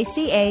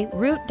MACA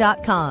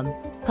root.com.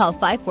 Call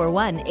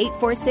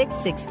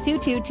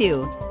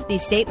 541-846-6222.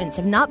 These statements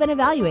have not been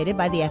evaluated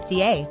by the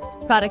FDA.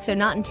 Products are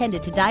not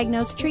intended to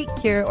diagnose, treat,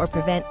 cure, or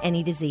prevent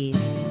any disease.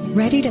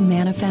 Ready to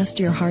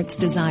manifest your heart's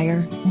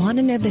desire? Want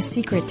to know the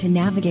secret to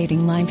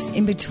navigating life's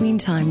in-between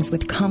times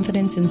with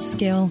confidence and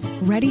skill?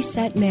 Ready,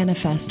 Set,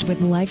 Manifest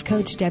with life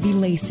coach Debbie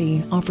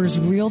Lacey offers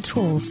real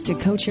tools to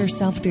coach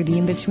yourself through the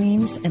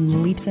in-betweens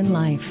and leaps in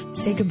life.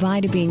 Say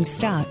goodbye to being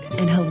stuck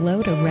and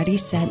hello to Ready,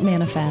 Set,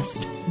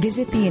 Manifest.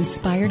 Visit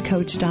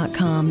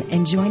theinspiredcoach.com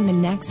and join the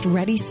next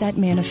Ready, Set,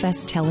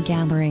 Manifest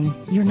telegathering.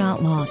 You're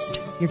not lost.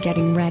 You're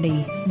getting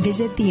ready.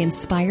 Visit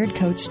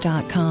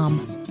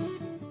theinspiredcoach.com.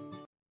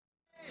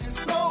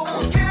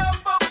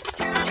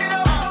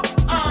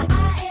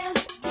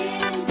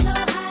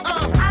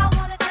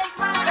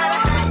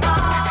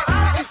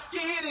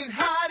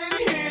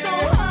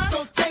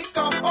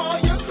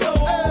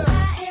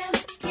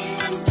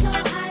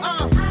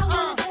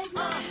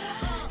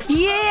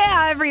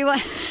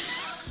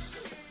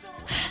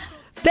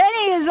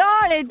 Benny is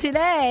on it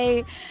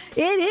today.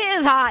 It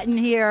is hot in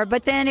here,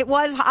 but then it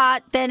was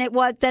hot. Then it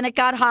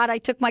got hot. I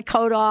took my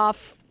coat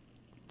off,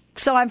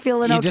 so I'm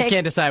feeling okay. You just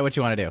can't decide what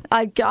you want to do.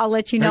 I'll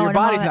let you know. Your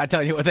body's not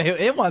telling you what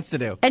it wants to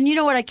do. And you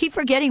know what? I keep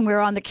forgetting we're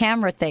on the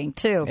camera thing,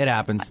 too. It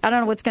happens. I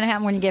don't know what's going to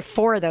happen when you get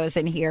 4 of those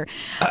in here.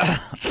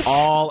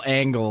 All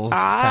angles,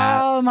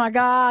 Pat. Oh, my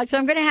God. So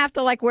I'm going to have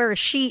to, wear a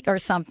sheet or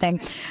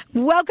something.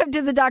 Welcome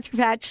to the Dr.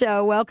 Pat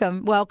Show.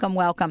 Welcome, welcome,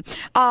 welcome.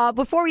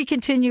 Before we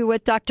continue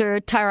with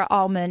Dr. Tara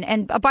Allmen,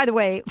 and by the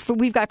way,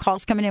 we've got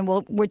calls coming in.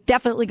 We're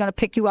definitely going to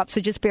pick you up,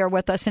 so just bear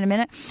with us in a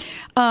minute.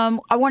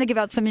 I want to give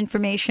out some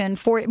information.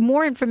 For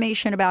more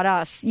information about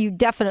us, you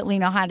definitely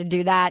know how to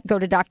do that. Go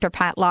to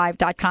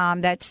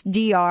drpatlive.com. That's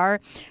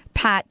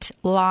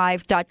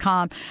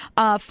drpatlive.com.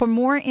 For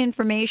more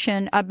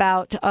information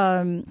about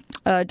Dr.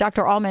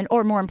 Allmen,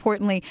 or more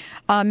importantly,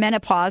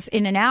 menopause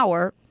in an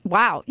hour,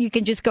 wow, you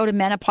can just go to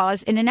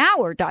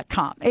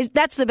menopauseinahour.com.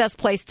 That's the best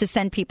place to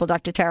send people,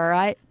 Dr. Tara,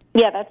 right?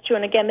 Yeah, that's true.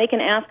 And again, they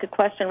can ask a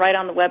question right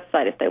on the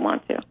website if they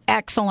want to.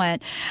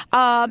 Excellent.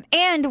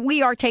 And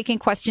we are taking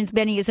questions.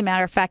 Benny, as a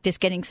matter of fact, is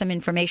getting some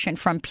information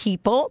from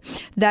people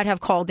that have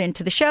called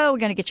into the show. We're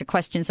going to get your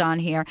questions on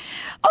here.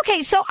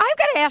 Okay, so I've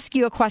got to ask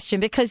you a question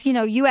because,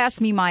 you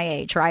asked me my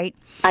age, right?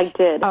 I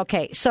did.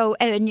 Okay, so,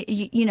 and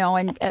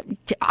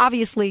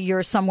obviously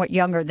you're somewhat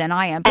younger than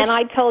I am. And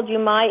I told you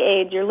my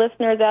age. Your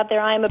listeners out there,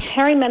 I am a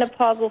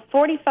perimenopausal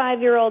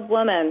 45-year-old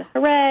woman.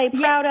 Hooray,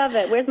 proud of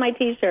it. Where's my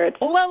T-shirt?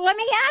 Well, let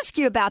me ask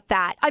you about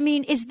that. I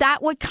mean, is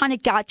that what kind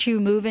of got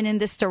you moving in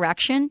this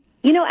direction?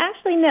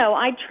 Actually, no.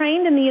 I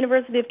trained in the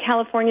University of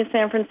California,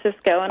 San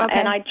Francisco,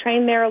 and I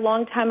trained there a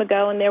long time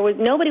ago, and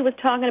nobody was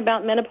talking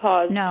about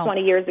menopause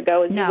 20 years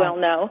ago, as you well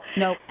know.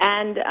 Nope.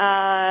 And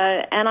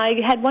I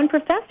had one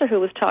professor who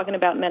was talking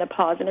about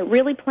menopause, and it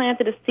really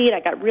planted a seed. I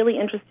got really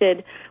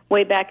interested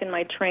way back in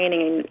my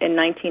training in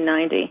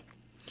 1990.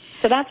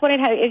 So that's what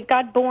it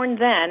got born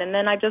then, and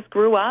then I just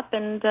grew up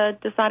and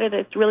decided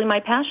it's really my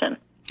passion.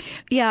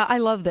 Yeah, I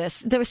love this.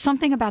 There was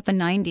something about the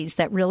 90s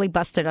that really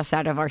busted us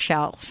out of our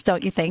shells,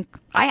 don't you think?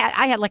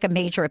 I had a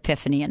major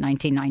epiphany in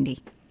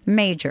 1990.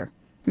 Major.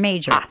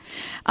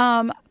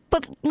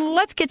 But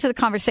let's get to the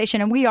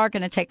conversation, and we are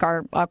going to take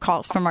our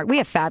calls from we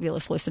have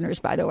fabulous listeners,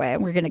 by the way,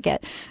 and we're going to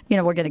get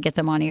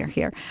them on air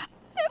here.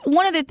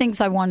 One of the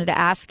things I wanted to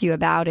ask you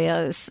about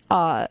is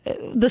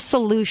the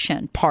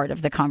solution part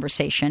of the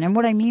conversation. And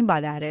what I mean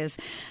by that is,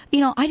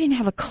 I didn't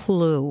have a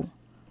clue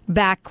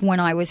back when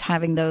I was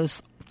having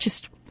those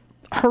just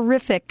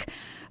horrific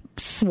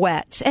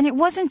sweats. And it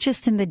wasn't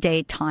just in the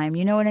daytime,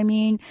 you know what I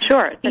mean?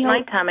 Sure, it's at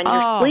nighttime, and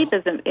your sleep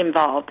is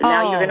involved. And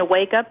now you're going to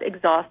wake up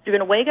exhausted. You're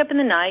going to wake up in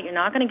the night. You're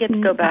not going to get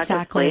to go back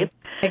to sleep.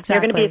 Exactly.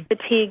 You're going to be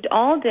fatigued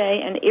all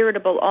day and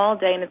irritable all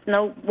day, and it's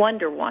no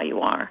wonder why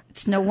you are.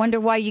 It's no wonder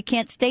why you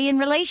can't stay in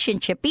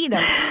relationship either.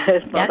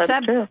 Well,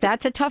 that's true.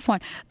 That's a tough one.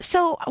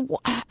 So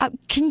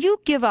can you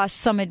give us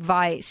some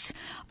advice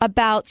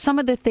about some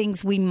of the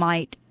things we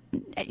might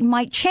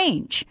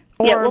change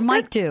or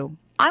might do?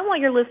 I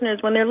want your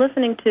listeners, when they're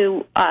listening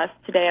to us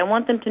today, I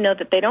want them to know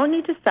that they don't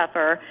need to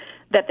suffer,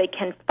 that they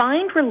can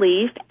find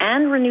relief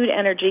and renewed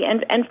energy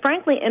and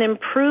frankly, an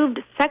improved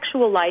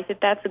sexual life, if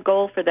that's a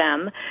goal for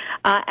them,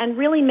 and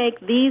really make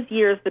these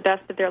years the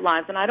best of their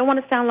lives. And I don't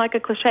want to sound like a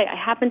cliche. I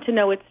happen to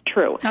know it's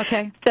true.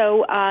 Okay.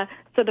 So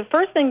the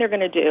first thing they're going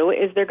to do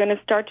is they're going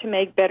to start to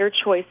make better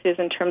choices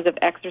in terms of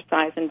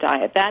exercise and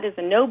diet. That is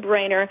a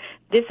no-brainer.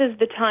 This is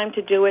the time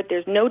to do it.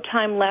 There's no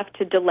time left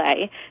to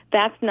delay.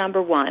 That's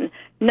number one.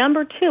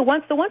 Number two,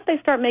 once they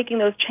start making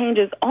those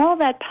changes, all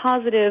that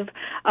positive,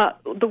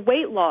 the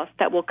weight loss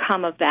that will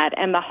come of that,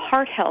 and the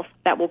heart health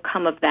that will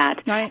come of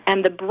that, right,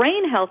 and the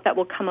brain health that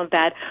will come of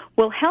that,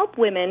 will help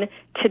women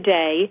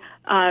today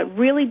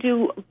really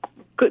do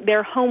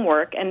their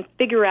homework and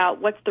figure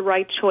out what's the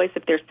right choice.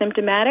 If they're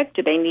symptomatic,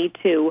 do they need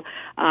to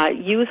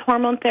use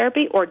hormone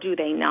therapy or do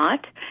they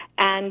not?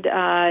 And,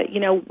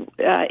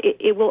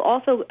 it will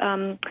also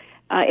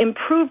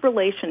improve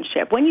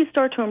relationship. When you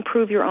start to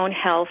improve your own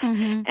health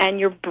and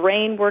your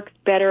brain works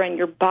better and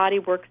your body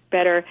works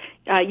better,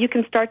 you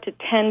can start to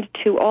tend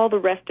to all the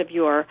rest of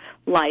your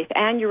life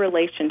and your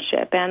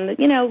relationship. And,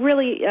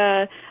 really,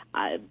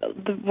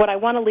 what I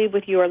want to leave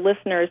with your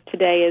listeners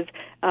today is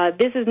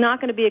this is not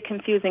going to be a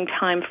confusing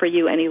time for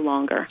you any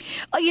longer.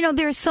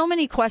 There's so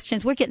many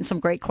questions. We're getting some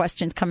great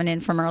questions coming in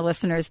from our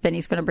listeners.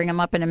 Benny's going to bring them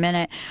up in a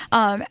minute.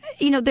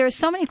 There's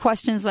so many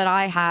questions that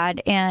I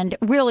had and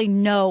really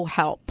no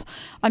help.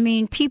 I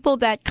mean, people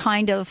that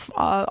kind of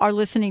are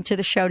listening to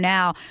the show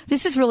now,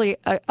 this is really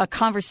a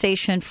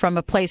conversation from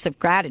a place of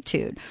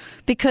gratitude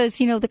because,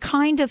 the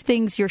kind of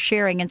things you're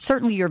sharing and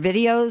certainly your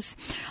videos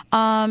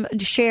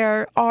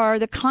share are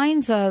the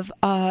kinds of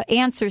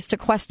answers to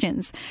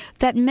questions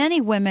that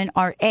many women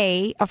are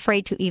A,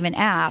 afraid to even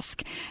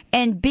ask,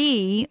 and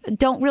B,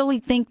 don't really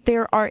think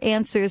there are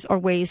answers or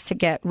ways to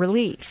get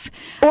relief.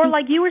 Or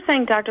like you were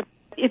saying, Dr.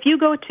 If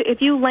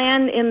you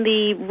land in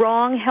the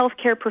wrong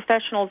healthcare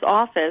professional's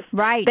office,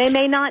 right, they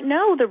may not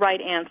know the right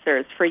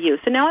answers for you.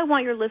 So now I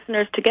want your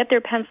listeners to get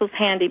their pencils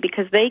handy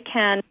because they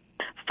can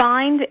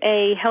find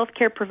a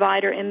healthcare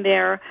provider in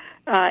their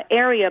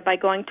area by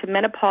going to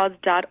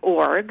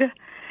menopause.org.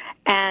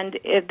 And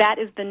that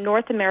is the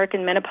North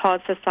American Menopause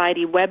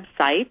Society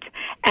website.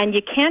 And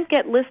you can't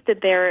get listed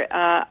there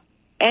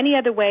any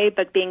other way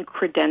but being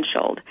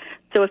credentialed.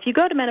 So if you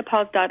go to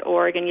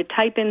menopause.org and you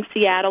type in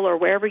Seattle or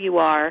wherever you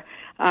are,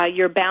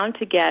 you're bound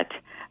to get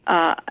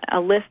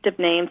a list of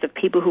names of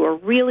people who are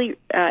really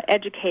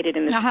educated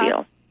in this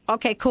field.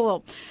 Okay,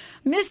 cool.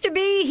 Mr.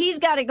 B, he's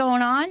got it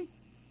going on.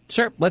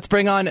 Sure. Let's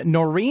bring on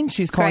Noreen.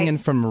 She's calling in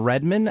from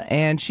Redmond,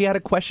 and she had a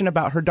question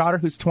about her daughter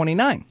who's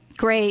 29.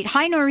 Great.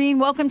 Hi, Noreen.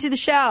 Welcome to the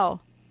show.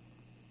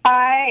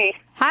 Hi.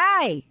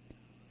 Hi.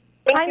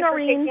 Hi,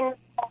 Noreen.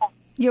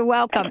 You're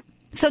welcome.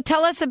 So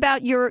tell us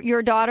about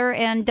your daughter,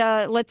 and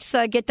let's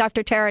get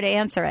Dr. Tara to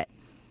answer it.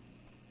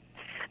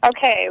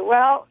 Okay.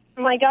 Well,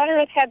 my daughter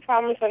has had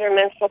problems with her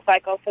menstrual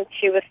cycle since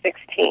she was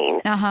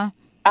 16.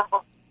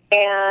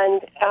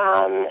 And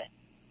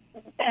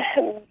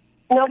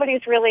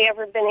nobody's really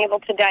ever been able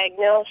to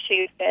diagnose.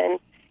 She's been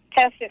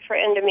tested for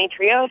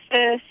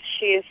endometriosis.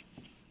 She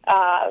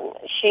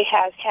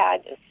has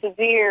had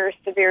severe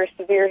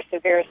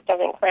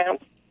stomach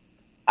cramps.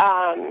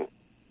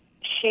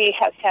 She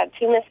has had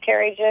 2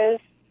 miscarriages.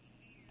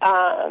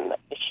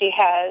 She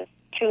has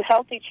 2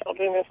 healthy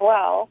children as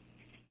well.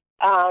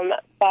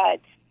 But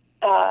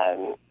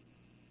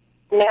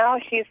now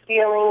she's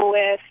dealing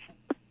with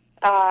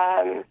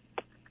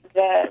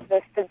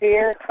the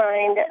severe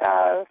kind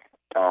of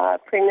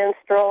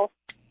premenstrual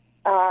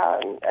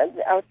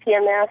of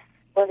PMS.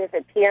 What is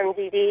it?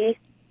 PMDD.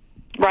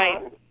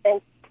 Right. And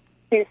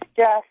she's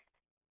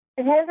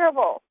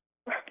miserable.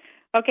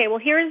 Okay, well,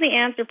 here is the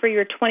answer for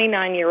your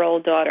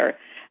 29-year-old daughter.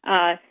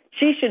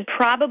 She should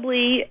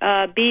probably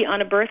be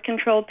on a birth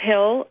control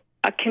pill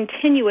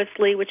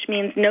continuously, which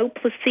means no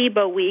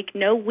placebo week,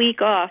 no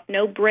week off,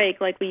 no break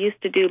like we used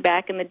to do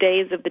back in the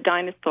days of the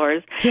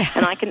dinosaurs. Yeah.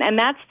 And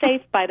that's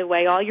safe, by the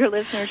way. All your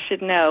listeners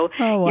should know.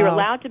 Oh, wow. You're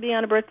allowed to be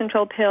on a birth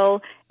control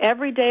pill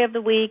every day of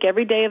the week,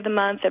 every day of the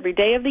month, every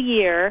day of the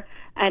year,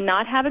 and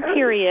not have a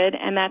period,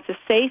 and that's a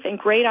safe and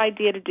great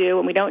idea to do,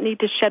 and we don't need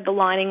to shed the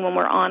lining when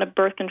we're on a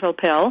birth control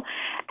pill.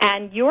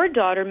 And your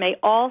daughter may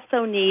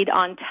also need,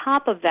 on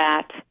top of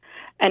that,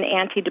 an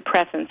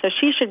antidepressant. So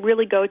she should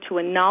really go to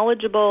a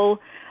knowledgeable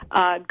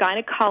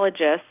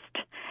gynecologist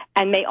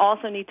and may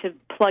also need to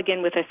plug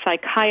in with a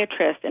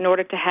psychiatrist in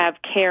order to have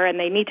care, and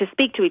they need to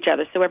speak to each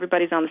other so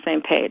everybody's on the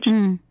same page.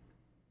 Mm.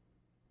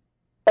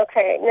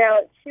 Okay,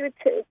 now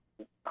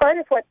part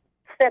of what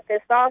set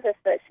this off is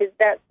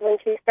that when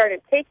she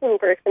started taking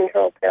birth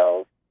control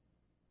pills,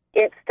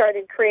 it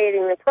started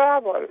creating the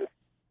problems.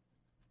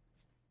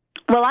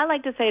 Well, I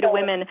like to say to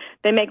women,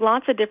 they make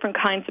lots of different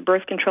kinds of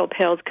birth control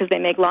pills because they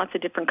make lots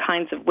of different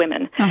kinds of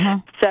women.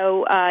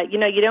 So,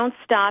 you don't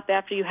stop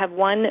after you have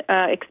one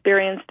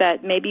experience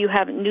that maybe you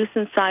have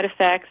nuisance side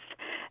effects,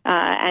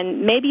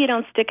 and maybe you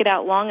don't stick it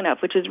out long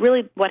enough, which is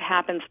really what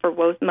happens for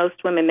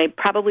most women. They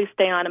probably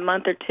stay on a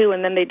month or 2,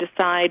 and then they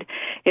decide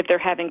if they're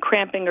having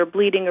cramping or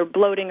bleeding or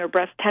bloating or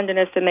breast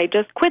tenderness, and they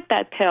just quit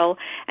that pill.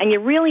 And you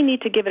really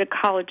need to give it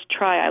a college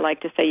try, I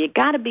like to say. You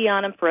got to be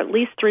on them for at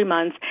least 3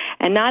 months,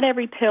 and not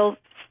every pill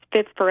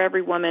fits for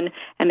every woman,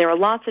 and there are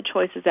lots of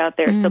choices out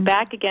there. So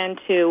back again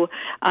to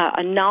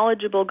a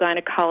knowledgeable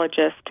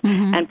gynecologist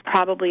and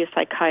probably a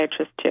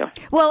psychiatrist, too.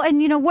 Well,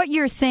 and what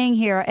you're saying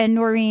here, and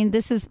Noreen,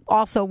 this is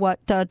also what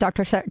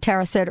Dr.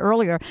 Tara said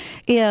earlier,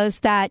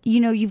 is that,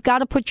 you've got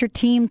to put your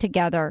team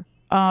together.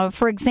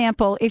 For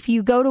example, if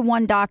you go to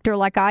one doctor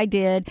like I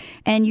did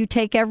and you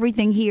take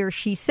everything he or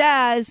she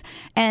says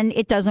and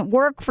it doesn't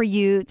work for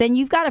you, then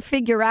you've got to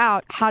figure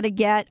out how to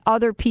get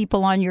other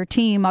people on your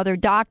team, other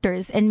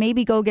doctors, and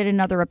maybe go get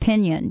another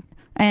opinion.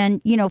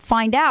 and,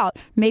 find out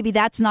maybe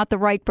that's not the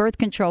right birth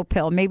control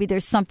pill. Maybe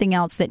there's something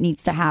else that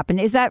needs to happen.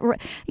 Is that,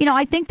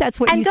 I think that's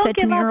what you said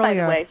to me earlier. By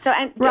the way. So,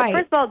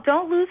 first of all,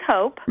 don't lose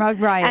hope.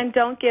 Right. And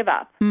don't give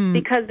up.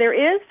 Because there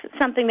is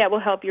something that will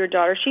help your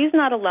daughter. She's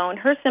not alone.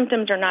 Her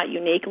symptoms are not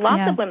unique.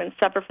 Lots of women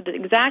suffer from the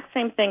exact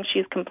same thing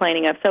she's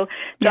complaining of. So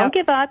don't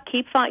give up.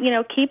 Keep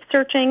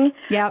searching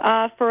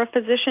for a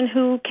physician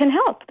who can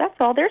help. That's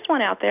all. There's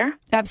one out there.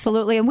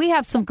 Absolutely. And we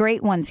have some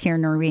great ones here,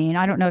 Noreen.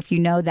 I don't know if you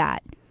know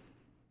that.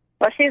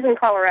 Well, she's in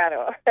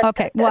Colorado.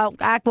 Okay. Well,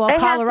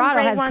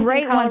 Colorado has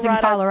great ones in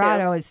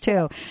Colorado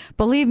too.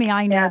 Believe me,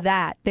 I know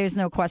that. There's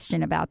no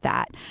question about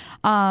that.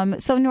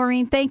 So,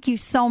 Noreen, thank you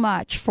so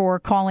much for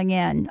calling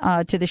in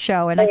to the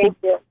show. And I think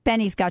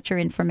Benny's got your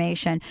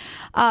information.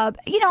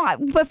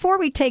 Before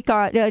we take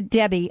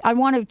Debbie, I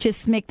want to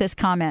just make this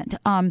comment.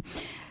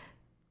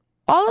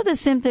 All of the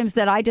symptoms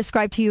that I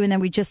described to you and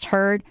then we just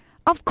heard,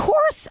 of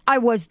course I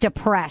was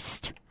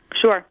depressed.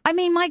 Sure. I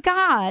mean, my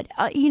God,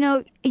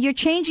 you're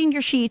changing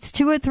your sheets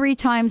 2 or 3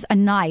 times a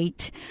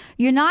night.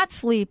 You're not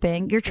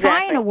sleeping. You're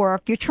trying to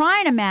work. You're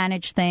trying to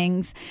manage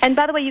things. And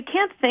by the way, you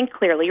can't think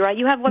clearly, right?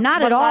 You have what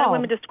a lot of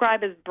women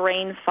describe as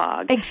brain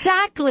fog.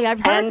 Exactly. I've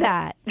heard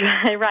that.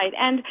 Right.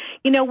 And,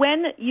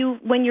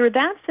 when you're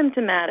that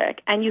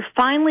symptomatic and you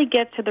finally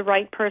get to the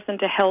right person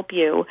to help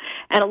you,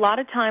 and a lot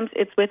of times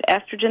it's with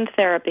estrogen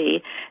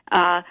therapy,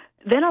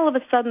 then all of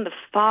a sudden the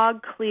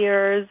fog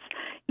clears,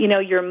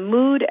 your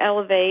mood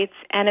elevates,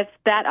 and it's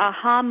that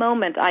aha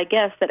moment, I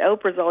guess, that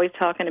Oprah's always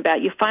talking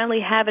about. You finally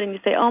have it, and you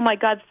say, oh, my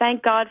God,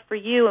 thank God for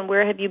you, and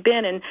where have you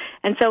been?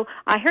 And so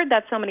I heard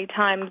that so many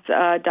times,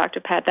 Dr.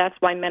 Pat. That's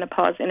why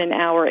Menopause in an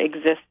Hour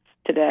exists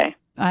today.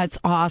 That's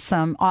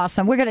awesome.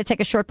 Awesome. We're going to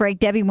take a short break.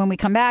 Debbie, when we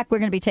come back, we're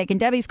going to be taking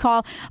Debbie's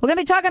call. We're going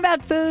to be talking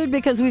about food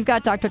because we've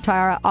got Dr.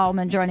 Tara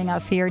Allmen joining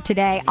us here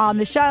today on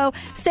the show.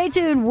 Stay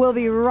tuned. We'll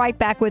be right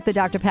back with the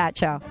Dr. Pat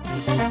Show.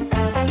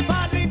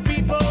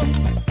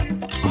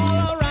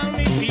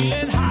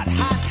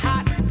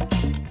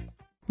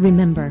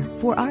 Remember,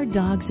 for our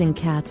dogs and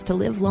cats to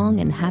live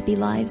long and happy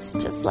lives,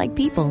 just like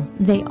people,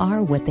 they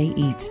are what they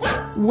eat.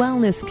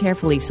 Wellness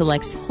carefully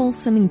selects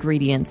wholesome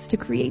ingredients to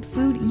create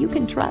food you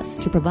can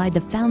trust to provide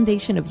the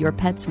foundation of your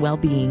pet's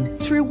well-being.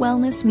 True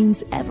wellness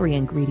means every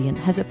ingredient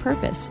has a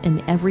purpose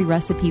in every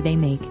recipe they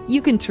make.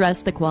 You can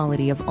trust the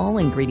quality of all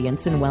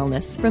ingredients in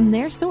wellness from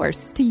their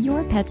source to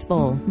your pet's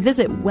bowl.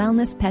 Visit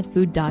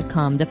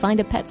wellnesspetfood.com to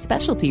find a pet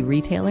specialty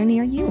retailer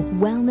near you.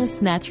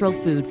 Wellness natural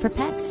food for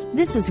pets.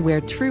 This is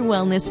where true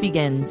wellness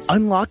begins.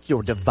 Unlock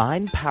your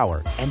divine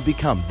power and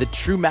become the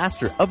true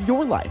master of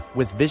your life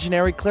with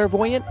visionary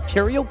clairvoyant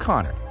Carrie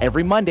O'Connor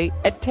every Monday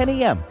at 10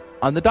 a.m.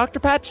 on The Dr.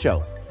 Pat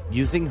Show.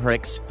 Using her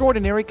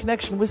extraordinary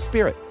connection with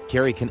Spirit,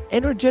 Carrie can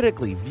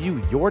energetically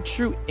view your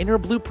true inner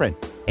blueprint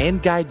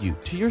and guide you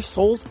to your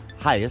soul's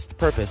highest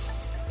purpose.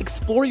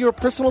 Explore your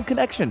personal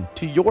connection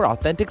to your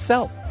authentic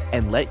self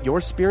and let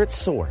your spirit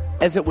soar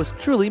as it was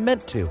truly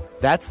meant to.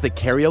 That's The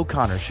Carrie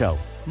O'Connor Show,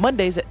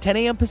 Mondays at 10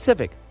 a.m.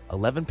 Pacific,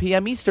 11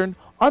 p.m. Eastern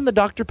on The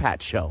Dr.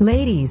 Pat Show.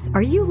 Ladies,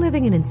 are you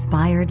living an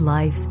inspired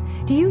life?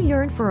 Do you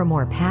yearn for a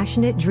more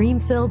passionate,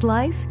 dream-filled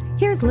life?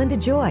 Here's Linda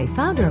Joy,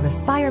 founder of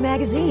Aspire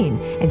Magazine,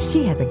 and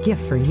she has a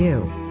gift for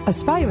you.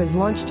 Aspire has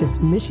launched its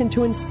Mission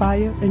to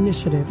Inspire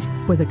initiative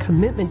with a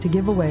commitment to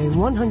give away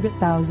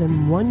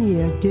 100,000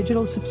 one-year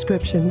digital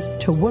subscriptions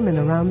to women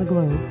around the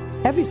globe.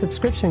 Every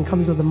subscription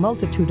comes with a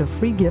multitude of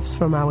free gifts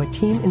from our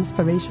team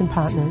inspiration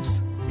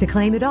partners. To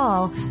claim it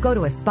all, go to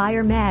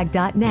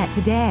aspiremag.net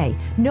today.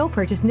 No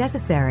purchase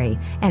necessary.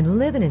 And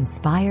live an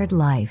inspired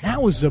life.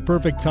 Now is the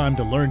perfect time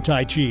to learn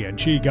Tai Chi and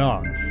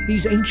Qigong.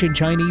 These ancient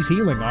Chinese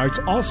healing arts,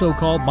 also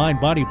called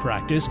mind-body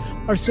practice,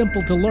 are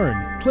simple to learn,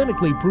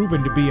 clinically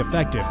proven to be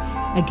effective,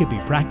 and can be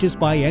practiced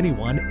by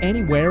anyone,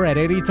 anywhere, at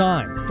any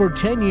time. For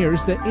 10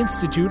 years, the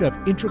Institute of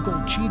Integral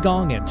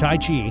Qigong and Tai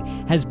Chi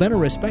has been a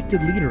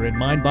respected leader in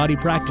mind-body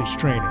practice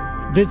training.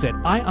 Visit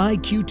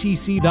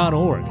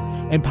iiqtc.org.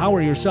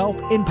 Empower yourself,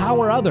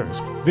 empower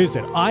others.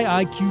 Visit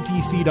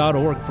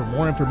iiqtc.org for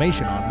more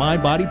information on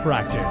mind-body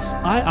practice.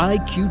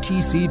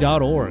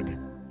 iiqtc.org.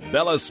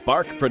 Bella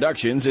Spark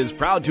Productions is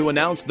proud to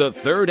announce the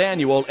 3rd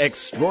annual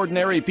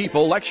Extraordinary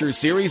People Lecture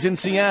Series in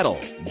Seattle.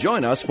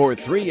 Join us for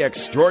 3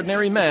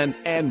 extraordinary men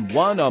and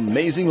 1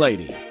 amazing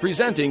lady.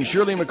 Presenting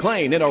Shirley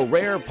MacLaine in a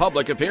rare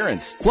public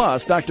appearance.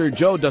 Plus Dr.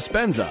 Joe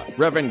Dispenza,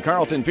 Reverend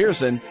Carlton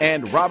Pearson,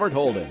 and Robert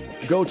Holden.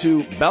 Go to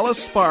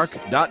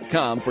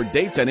bellaspark.com for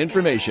dates and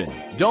information.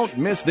 Don't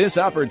miss this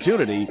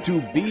opportunity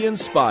to be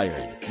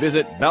inspired.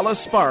 Visit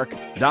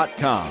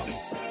bellaspark.com.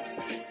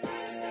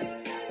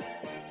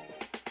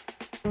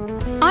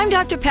 I'm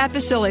Dr. Pat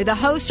Basile, the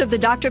host of The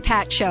Dr.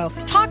 Pat Show.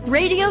 Talk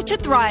radio to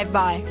thrive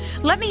by.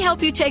 Let me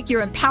help you take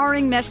your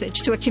empowering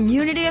message to a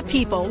community of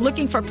people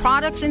looking for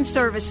products and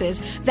services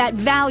that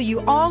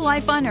value all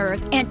life on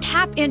earth and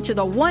tap into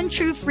the one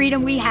true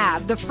freedom we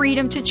have, the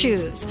freedom to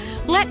choose.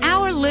 Let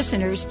our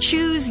listeners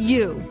choose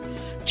you.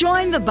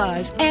 Join the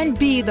buzz and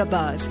be the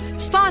buzz.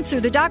 Sponsor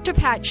the Dr.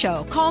 Pat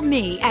Show. Call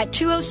me at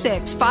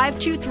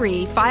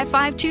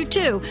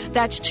 206-523-5522.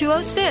 That's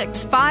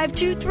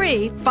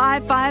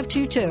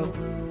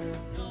 206-523-5522.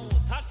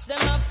 Touch them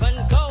up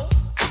and go.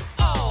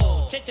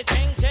 Oh,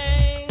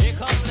 cha-cha-ching-ching. Here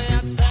come the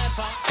hot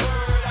stepper.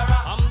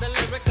 I'm the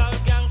lyrical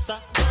gangster.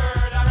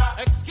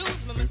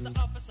 Excuse me, Mr.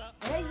 Officer.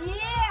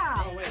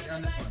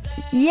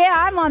 Yeah,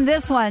 I'm on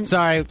this one.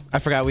 Sorry, I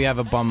forgot we have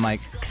a bum mic.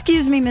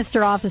 Excuse me,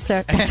 Mr.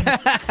 Officer.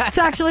 It's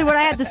actually what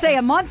I had to say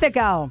a month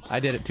ago. I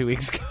did it 2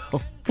 weeks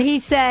ago. He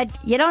said,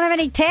 you don't have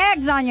any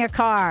tags on your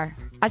car.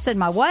 I said,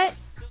 my what?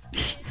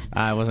 It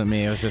wasn't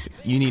me. It was just,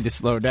 you need to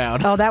slow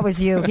down. Oh, that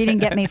was you. He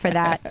didn't get me for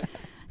that.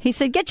 He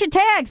said, get your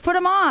tags, put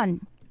them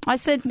on. I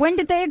said, when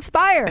did they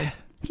expire?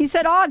 He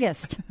said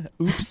August.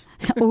 Oops.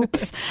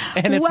 Oops.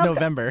 And it's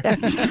November.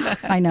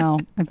 I know.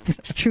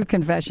 True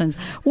confessions.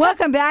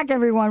 Welcome back,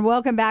 everyone.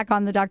 Welcome back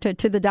on the Dr.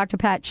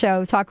 Pat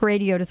Show, talk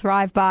radio to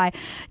thrive by.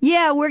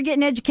 Yeah, we're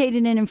getting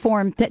educated and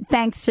informed.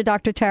 Thanks to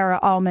Dr. Tara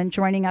Allmen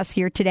joining us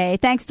here today.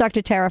 Thanks,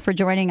 Dr. Tara, for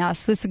joining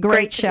us. This is a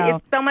great show.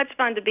 It's so much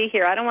fun to be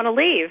here. I don't want to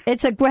leave.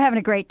 We're having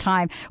a great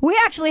time. We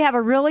actually have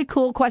a really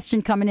cool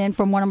question coming in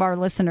from one of our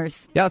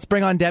listeners. Yeah, let's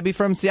bring on Debbie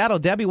from Seattle.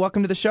 Debbie,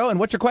 welcome to the show. And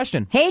what's your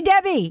question? Hey,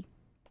 Debbie.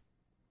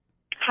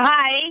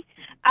 Hi.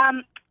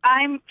 I'm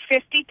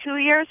 52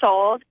 years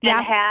old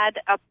and had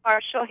a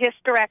partial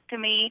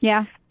hysterectomy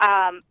 6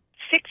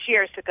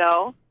 years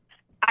ago.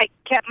 I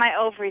kept my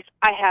ovaries.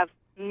 I have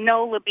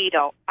no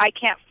libido. I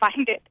can't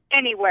find it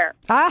anywhere.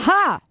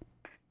 Aha!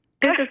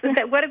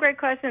 What a great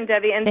question,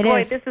 Debbie. And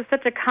this is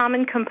such a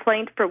common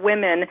complaint for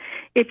women.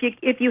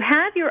 If you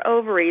have your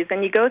ovaries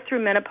and you go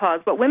through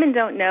menopause, what women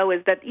don't know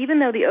is that even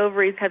though the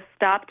ovaries have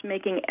stopped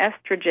making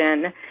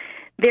estrogen,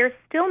 they're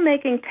still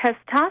making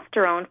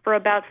testosterone for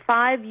about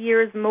 5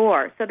 years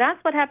more. So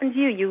that's what happened to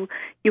you.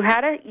 You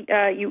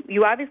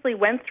obviously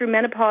went through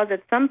menopause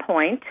at some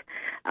point,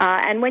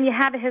 and when you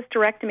have a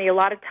hysterectomy, a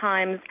lot of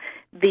times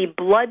the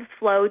blood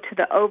flow to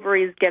the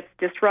ovaries gets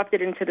disrupted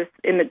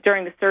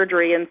during the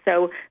surgery, and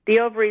so the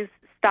ovaries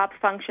stop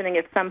functioning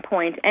at some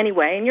point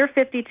anyway. And you're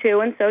 52,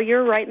 and so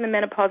you're right in the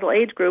menopausal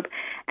age group.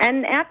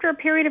 And after a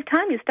period of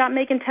time, you stop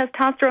making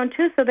testosterone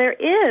too. So there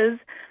is,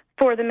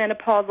 for the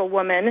menopausal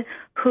woman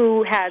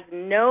who has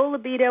no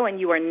libido, and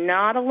you are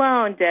not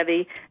alone,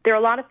 Debbie, there are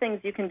a lot of things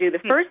you can do. The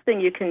first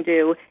thing you can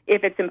do,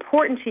 if it's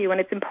important to you, and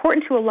it's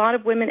important to a lot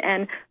of women,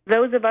 and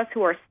those of us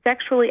who are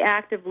sexually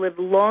active live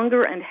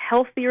longer and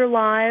healthier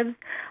lives.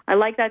 I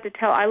like to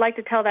tell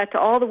that to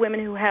all the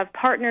women who have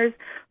partners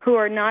who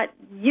are not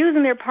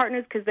using their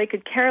partners because they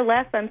could care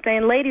less. I'm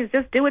saying, ladies,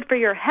 just do it for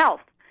your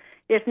health.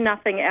 If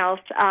nothing else,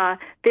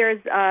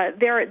 there's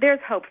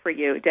hope for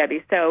you,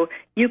 Debbie. So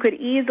you could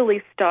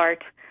easily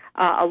start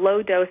a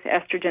low-dose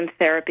estrogen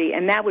therapy,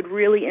 and that would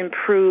really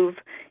improve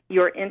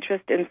your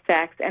interest in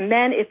sex. And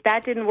then if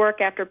that didn't work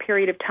after a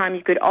period of time,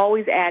 you could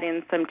always add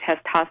in some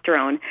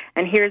testosterone.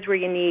 And here's where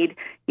you need,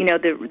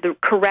 the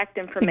correct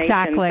information.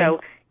 Exactly.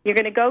 So you're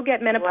going to go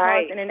get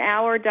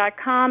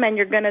menopauseinaanhour.com, and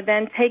you're going to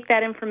then take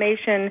that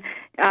information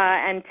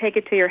and take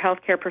it to your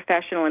healthcare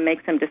professional and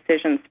make some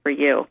decisions for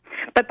you.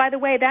 But by the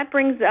way, that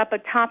brings up a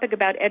topic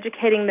about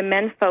educating the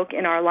menfolk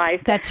in our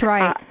life. That's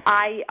right.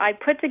 I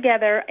put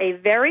together a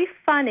very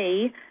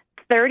funny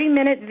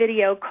 30-minute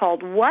video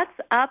called What's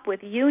Up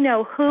with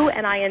You-Know-Who,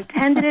 and I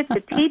intended it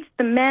to teach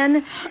the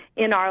men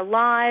in our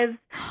lives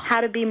how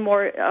to be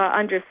more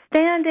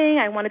understanding.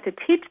 I wanted to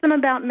teach them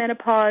about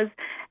menopause,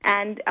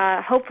 and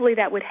hopefully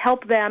that would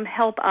help them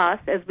help us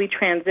as we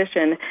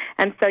transition.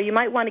 And so you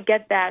might want to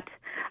get that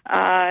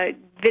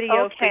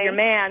video for your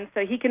man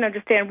so he can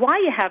understand why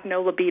you have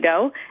no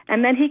libido,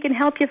 and then he can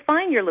help you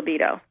find your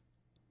libido.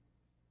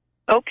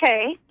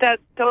 Okay,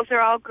 those are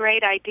all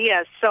great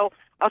ideas. So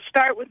I'll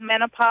start with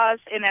menopause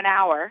in an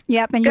hour.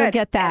 Yep, and you'll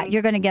get that. And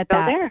you're going to get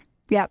that. There.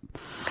 Yep.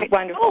 Okay.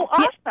 Wonderful. Oh,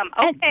 awesome.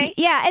 Okay.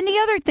 And the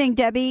other thing,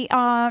 Debbie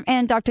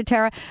and Dr.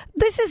 Tara,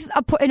 this is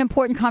an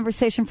important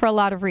conversation for a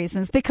lot of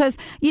reasons because,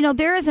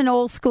 there is an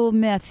old school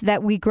myth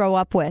that we grow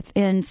up with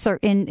in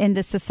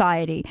this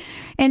society.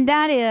 And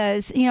that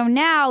is,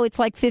 now it's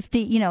like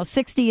 50,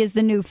 60 is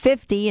the new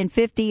 50 and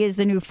 50 is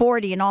the new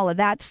 40 and all of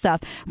that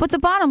stuff. But the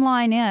bottom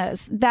line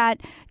is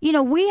that,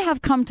 we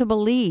have come to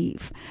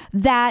believe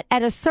that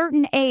at a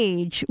certain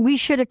age, we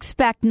should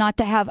expect not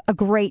to have a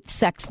great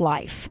sex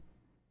life.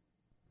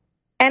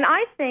 And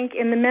I think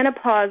in the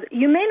menopause,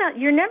 you're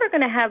never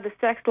going to have the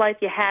sex life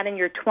you had in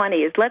your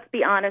 20s. Let's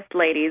be honest,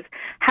 ladies.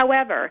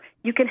 However,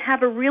 you can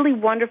have a really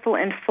wonderful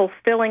and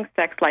fulfilling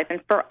sex life.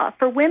 And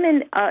for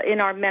women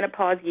in our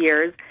menopause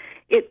years,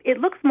 it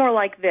looks more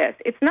like this.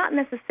 It's not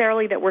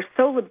necessarily that we're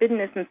so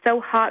libidinous and so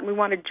hot and we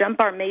want to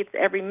jump our mates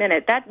every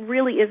minute. That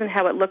really isn't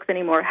how it looks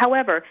anymore.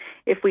 However,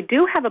 if we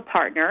do have a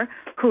partner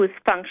who is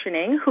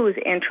functioning, who is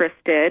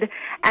interested,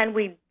 and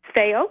we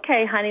say,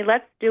 okay, honey,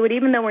 let's do it,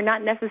 even though we're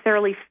not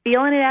necessarily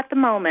feeling it at the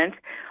moment,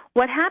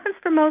 what happens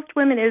for most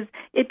women is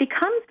it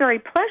becomes very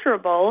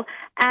pleasurable,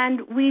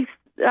 and we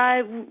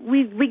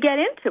we get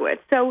into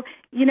it. So,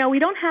 we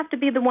don't have to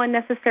be the one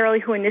necessarily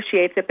who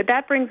initiates it, but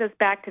that brings us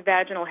back to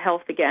vaginal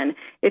health again.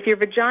 If your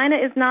vagina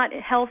is not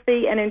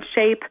healthy and in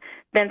shape,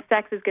 then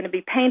sex is going to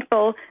be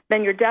painful,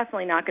 then you're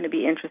definitely not going to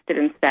be interested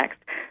in sex.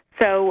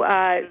 So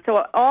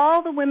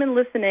all the women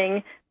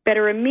listening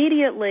better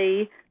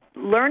immediately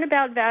learn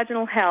about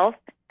vaginal health,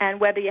 and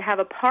whether you have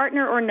a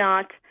partner or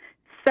not,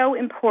 so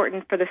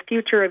important for the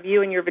future of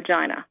you and your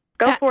vagina.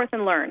 Go forth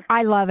and learn.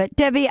 I love it.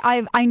 Debbie,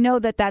 I know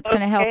that's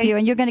going to help you,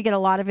 and you're going to get a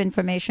lot of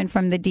information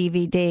from the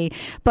DVD.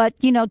 But,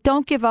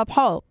 don't give up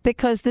hope,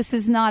 because this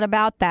is not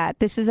about that.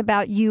 This is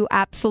about you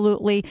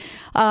absolutely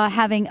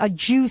having a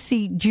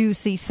juicy,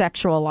 juicy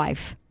sexual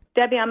life.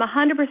 Debbie, I'm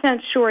 100%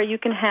 sure you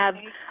can have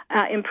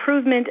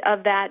improvement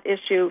of that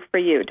issue for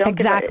you. Don't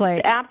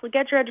exactly.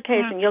 Get your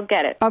education. You'll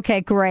get it. Okay,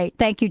 great.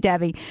 Thank you,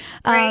 Debbie.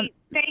 Great.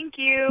 Thank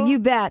you. You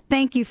bet.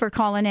 Thank you for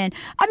calling in.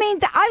 I mean,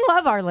 I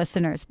love our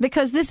listeners,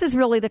 because this is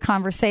really the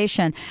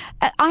conversation.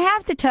 I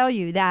have to tell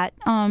you that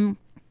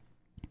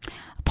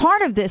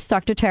part of this,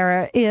 Dr.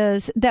 Tara,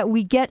 is that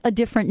we get a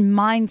different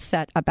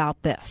mindset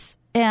about this.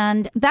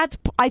 And that's,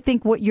 I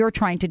think, what you're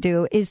trying to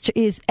do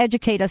is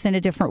educate us in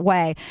a different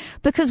way,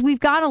 because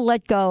we've got to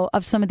let go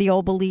of some of the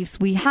old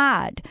beliefs we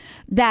had,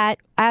 that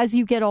as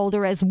you get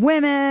older as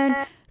women,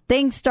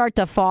 things start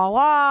to fall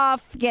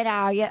off.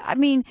 I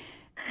mean,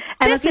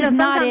 and this is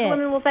not it.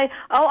 Women will say,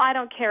 "Oh, I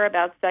don't care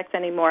about sex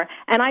anymore,"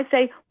 and I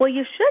say, "Well,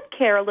 you should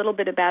care a little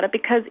bit about it,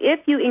 because if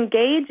you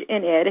engage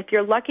in it, if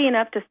you're lucky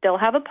enough to still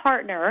have a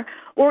partner,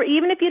 or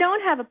even if you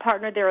don't have a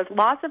partner, there is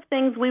lots of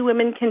things we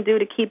women can do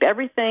to keep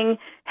everything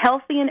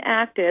healthy and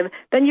active.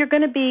 Then you're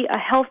going to be a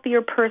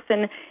healthier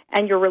person,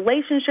 and your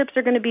relationships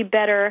are going to be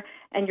better,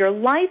 and your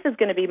life is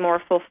going to be more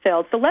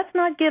fulfilled. So let's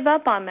not give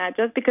up on that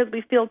just because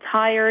we feel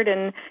tired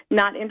and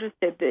not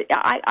interested.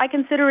 I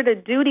consider it a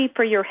duty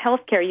for your health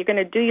care. You're going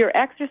to do your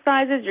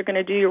exercises, you're going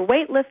to do your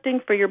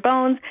weightlifting for your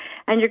bones,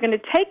 and you're going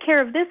to take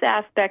care of this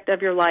aspect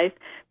of your life,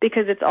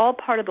 because it's all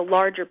part of the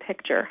larger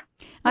picture."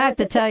 I have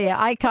to tell you,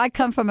 I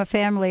come from a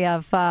family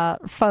of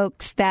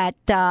folks that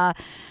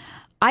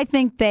I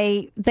think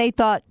they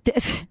thought,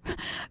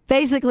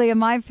 basically in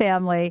my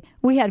family,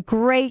 we had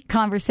great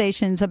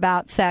conversations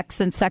about sex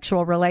and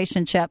sexual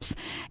relationships.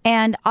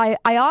 And I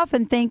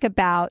often think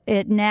about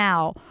it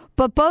now,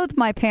 but both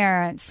my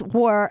parents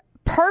were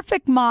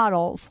perfect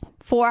models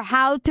for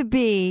how to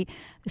be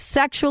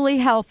sexually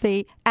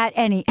healthy at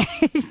any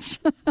age.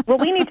 Well,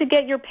 we need to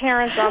get your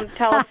parents on the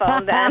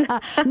telephone then.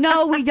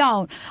 No, we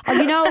don't.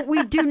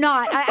 We do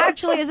not.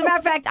 Actually, as a matter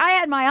of fact, I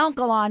had my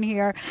uncle on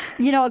here,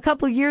 a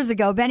couple of years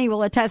ago. Benny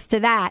will attest to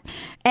that.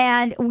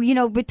 And,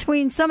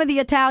 between some of the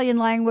Italian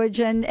language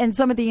and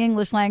some of the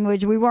English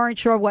language, we weren't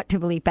sure what to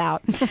bleep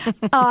out.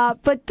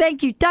 But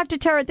thank you. Dr.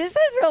 Tara, this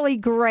is really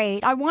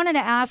great. I wanted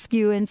to ask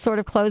you in sort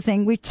of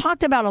closing, we've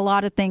talked about a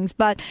lot of things,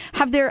 but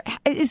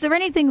is there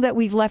anything that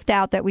we've left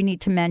out that we need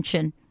to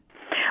mention?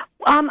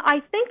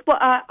 I think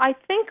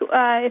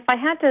if I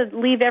had to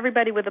leave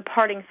everybody with a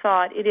parting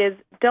thought, it is,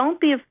 don't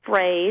be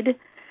afraid.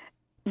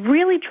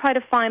 Really try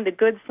to find the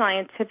good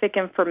scientific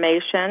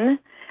information.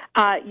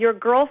 Your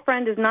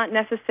girlfriend is not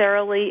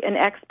necessarily an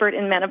expert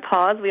in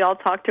menopause. We all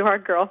talk to our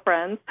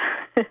girlfriends.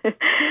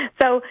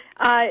 So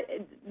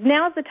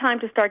now's the time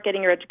to start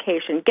getting your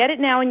education. Get it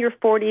now in your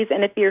 40s,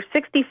 and if you're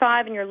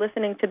 65 and you're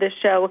listening to this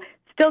show,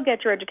 still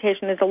get your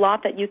education. There's a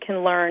lot that you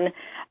can learn,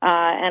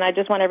 and I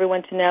just want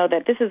everyone to know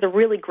that this is a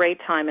really great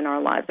time in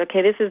our lives,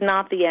 okay? This is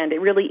not the end. It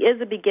really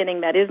is a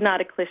beginning. That is not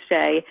a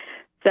cliche.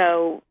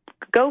 So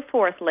go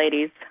forth,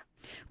 ladies.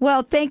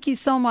 Well, thank you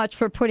so much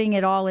for putting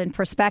it all in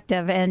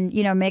perspective and,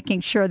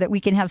 making sure that we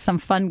can have some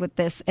fun with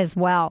this as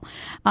well.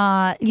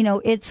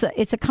 It's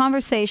a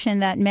conversation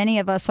that many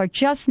of us are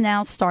just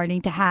now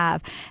starting to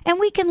have. And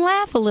we can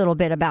laugh a little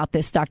bit about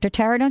this, Dr.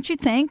 Tara, don't you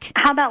think?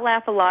 How about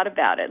laugh a lot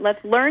about it?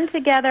 Let's learn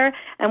together.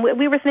 And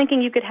we were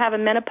thinking you could have a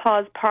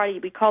menopause party.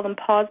 We call them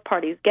pause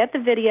parties. Get the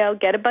video,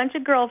 get a bunch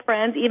of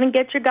girlfriends, even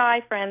get your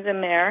guy friends in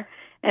there,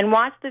 and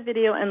watch the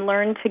video and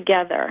learn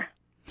together.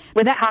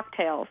 With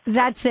cocktails.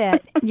 That's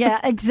it. Yeah,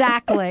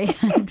 exactly.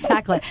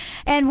 Exactly.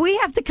 And we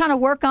have to kind of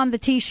work on the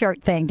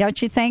T-shirt thing,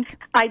 don't you think?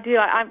 I do.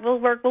 We'll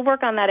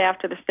work on that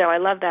after the show. I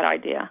love that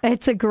idea.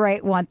 It's a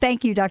great one.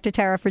 Thank you, Dr.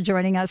 Tara, for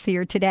joining us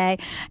here today.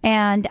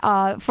 And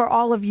for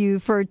all of you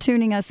for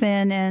tuning us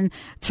in and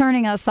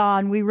turning us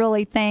on. We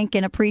really thank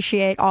and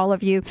appreciate all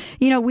of you.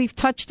 We've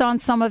touched on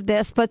some of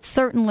this, but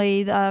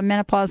certainly the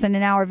Menopause in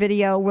an Hour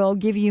video will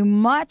give you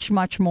much,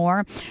 much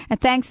more.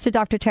 And thanks to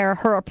Dr. Tara,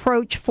 her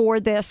approach for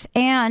this,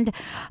 and,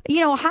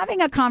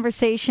 having a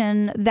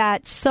conversation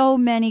that so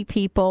many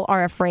people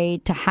are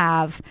afraid to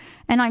have.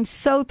 And I'm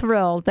so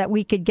thrilled that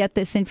we could get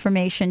this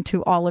information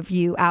to all of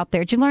you out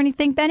there. Did you learn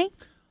anything, Benny?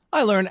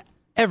 I learn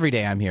every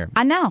day I'm here.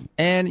 I know.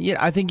 And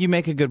I think you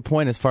make a good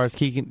point as far as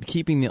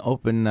keeping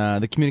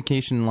the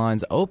communication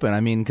lines open.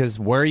 I mean, because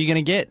where are you going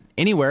to get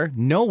anywhere?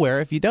 Nowhere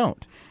if you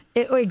don't.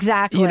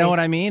 Exactly. You know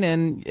what I mean?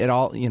 And it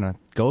all,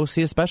 go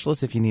see a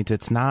specialist if you need to.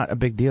 It's not a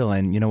big deal.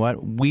 And you know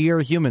what? We are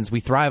humans. We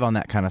thrive on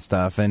that kind of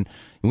stuff. And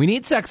we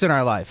need sex in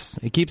our lives.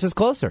 It keeps us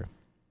closer.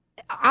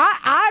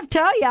 I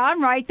tell you,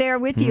 I'm right there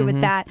with you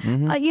with that.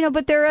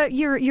 But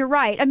you're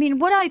right. I mean,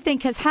 what I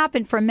think has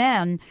happened for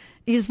men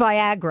is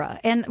Viagra.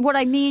 And what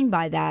I mean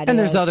by that and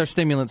there's other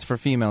stimulants for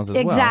females as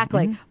well.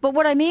 Exactly. But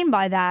what I mean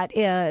by that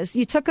is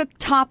you took a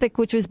topic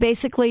which was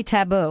basically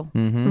taboo.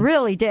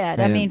 Really did.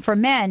 I mean, for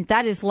men,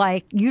 that is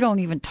like, you don't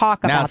even talk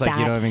about that. Now it's like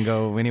you don't even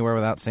go anywhere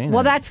without seeing it.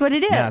 Well, that's what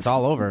it is. Yeah, it's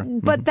all over.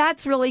 But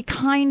that's really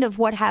kind of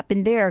what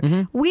happened there.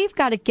 We've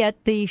got to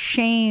get the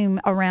shame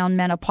around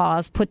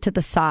menopause put to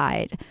the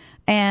side.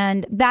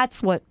 And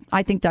that's what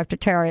I think Dr.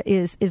 Tara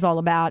is all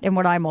about, and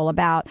what I'm all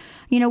about.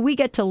 We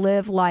get to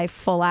live life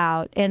full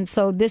out. And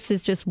so this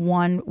is just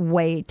one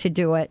way to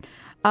do it.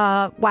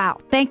 Wow.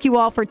 Thank you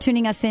all for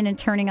tuning us in and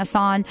turning us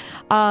on.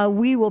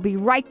 We will be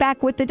right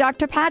back with the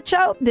Dr. Pat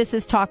Show. This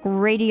is Talk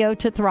Radio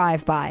to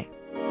Thrive By.